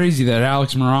 that's crazy that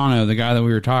Alex Morano, the guy that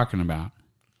we were talking about,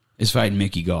 is fighting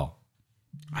Mickey Gall.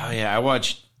 Oh yeah, I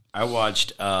watched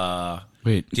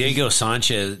Diego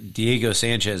Sanchez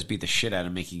beat the shit out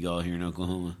of Mickey Gall here in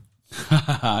Oklahoma.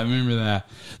 I remember that.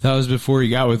 That was before he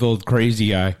got with old crazy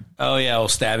guy. Oh yeah, old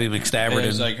Stabby McStabberton. He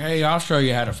was like, "Hey, I'll show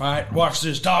you how to fight. Watch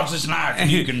this, dodge this knife,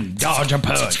 and you can dodge a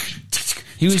punch."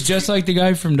 He was just like the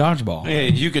guy from Dodgeball.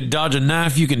 Hey, you can dodge a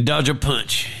knife, you can dodge a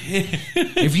punch.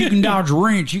 If you can dodge a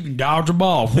wrench, you can dodge a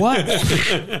ball. What?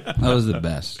 That was the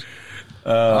best.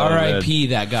 R.I.P.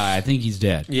 that guy. I think he's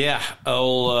dead. Yeah.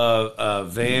 Lauren.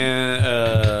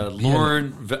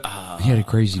 He had a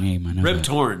crazy name. I know. Rip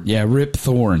Torn. Yeah, Rip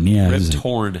Thorn. Yeah, Rip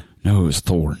Torn. No, it was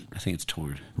Thorn. I think it's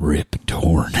Torn. Rip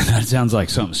Torn. That sounds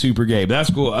like something super gay, but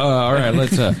that's cool. All right,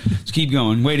 let's keep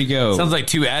going. Way to go. Sounds like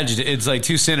two adjectives. It's like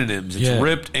two synonyms. It's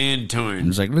ripped and torn.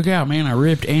 It's like, look out, man! I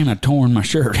ripped and I torn my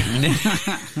shirt,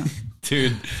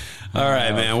 dude. All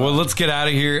right, man. Well, let's get out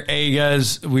of here. Hey,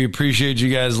 guys, we appreciate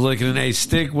you guys looking. Hey,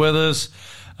 stick with us.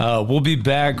 We'll be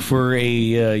back for a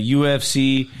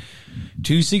UFC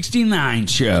 269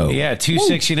 show. Yeah,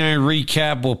 269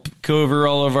 recap. We'll go over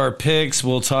all of our picks.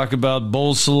 We'll talk about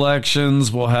bowl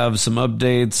selections. We'll have some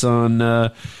updates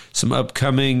on some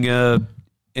upcoming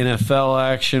NFL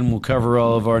action. We'll cover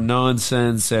all of our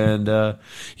nonsense. And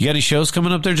you got any shows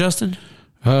coming up there, Justin?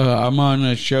 I'm on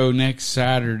a show next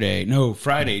Saturday. No,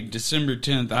 Friday, December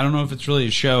 10th. I don't know if it's really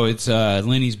a show. It's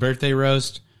Lenny's birthday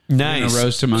roast. Nice. We're gonna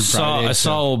roast him on Friday. I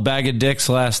saw old Bag of Dicks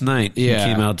last night. Yeah.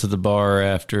 He came out to the bar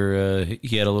after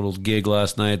he had a little gig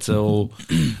last night. So old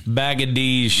Bag of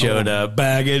D's showed up.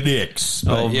 Bag of Dicks.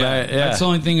 Yeah. That's the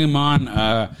only thing I'm on.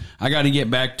 I got to get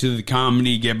back to the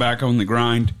comedy, get back on the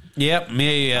grind. Yep.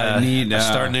 I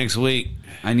start next week.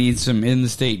 I need some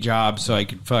in-the-state jobs so I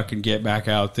can fucking get back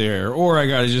out there. Or I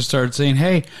got to just start saying,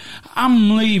 hey,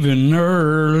 I'm leaving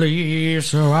early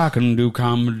so I can do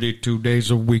comedy 2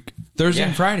 days a week. Thursday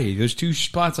and Friday. There's 2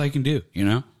 spots I can do, you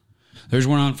know? There's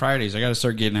one on Fridays. I got to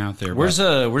start getting out there. Where's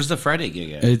the Friday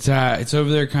gig at? It's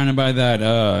over there kind of by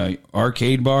that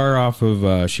arcade bar off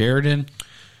of Sheridan.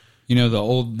 You know, the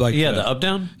old... the Up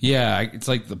Down? Yeah, it's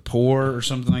like the Pour or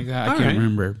something like that. I can't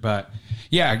remember, but...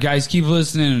 Yeah, guys, keep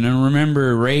listening, and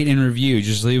remember, rate and review.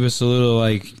 Just leave us a little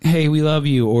like, hey, we love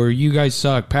you, or you guys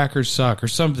suck, Packers suck, or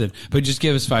something. But just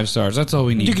give us 5 stars. That's all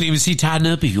we need. You can even see Tighten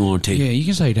Up if you want to. Yeah, you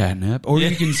can say tighten up, or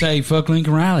you can say fuck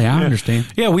Lincoln Riley. I understand.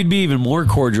 Yeah, we'd be even more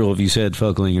cordial if you said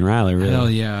fuck Lincoln Riley, really. Hell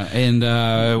yeah.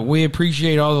 And we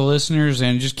appreciate all the listeners,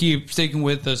 and just keep sticking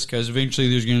with us, because eventually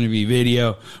there's going to be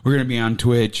video. We're going to be on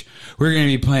Twitch. We're going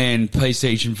to be playing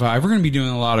PlayStation 5. We're going to be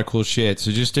doing a lot of cool shit,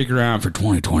 so just stick around for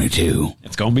 2022.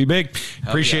 It's going to be big.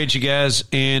 Appreciate you guys.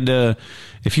 And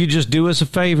if you just do us a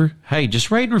favor, hey,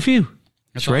 just rate and review.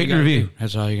 Just rate and review.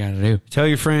 That's all you got to do. Tell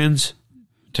your friends.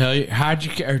 Hide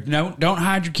your or no, don't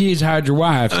hide your kids, hide your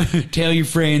wives. Tell your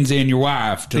friends and your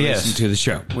wife to listen to the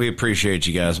show. We appreciate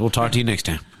you guys. We'll talk to you next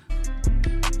time.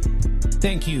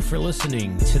 Thank you for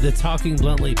listening to the Talking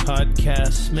Bluntly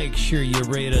podcast. Make sure you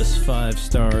rate us 5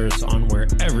 stars on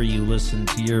wherever you listen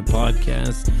to your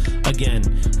podcast. Again,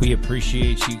 we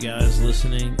appreciate you guys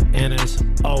listening. And as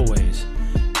always,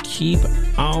 keep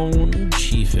on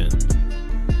chiefing.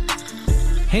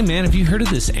 Hey, man, have you heard of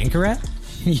this Anchor app?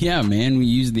 Yeah, man, we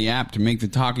use the app to make the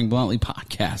Talking Bluntly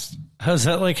podcast. Is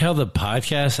that like how the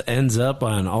podcast ends up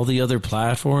on all the other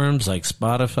platforms like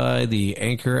Spotify, the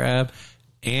Anchor app,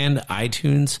 and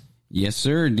iTunes? Yes,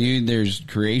 sir, dude. There's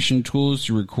creation tools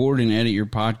to record and edit your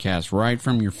podcast right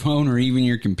from your phone or even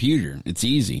your computer. It's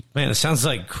easy. Man, it sounds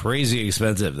like crazy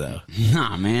expensive, though.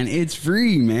 Nah, man, it's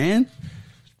free, man.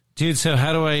 Dude, so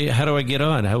how do I get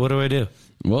on? What do I do?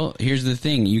 Well, here's the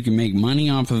thing. You can make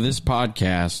money off of this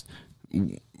podcast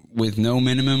with no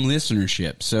minimum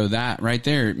listenership. So that right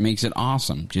there makes it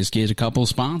awesome. Just get a couple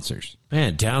sponsors.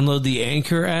 Man, download the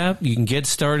Anchor app. You can get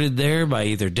started there by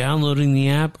either downloading the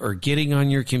app or getting on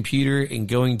your computer and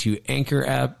going to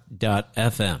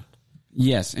anchorapp.fm.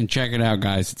 Yes, and check it out,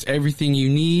 guys. It's everything you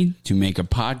need to make a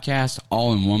podcast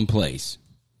all in one place.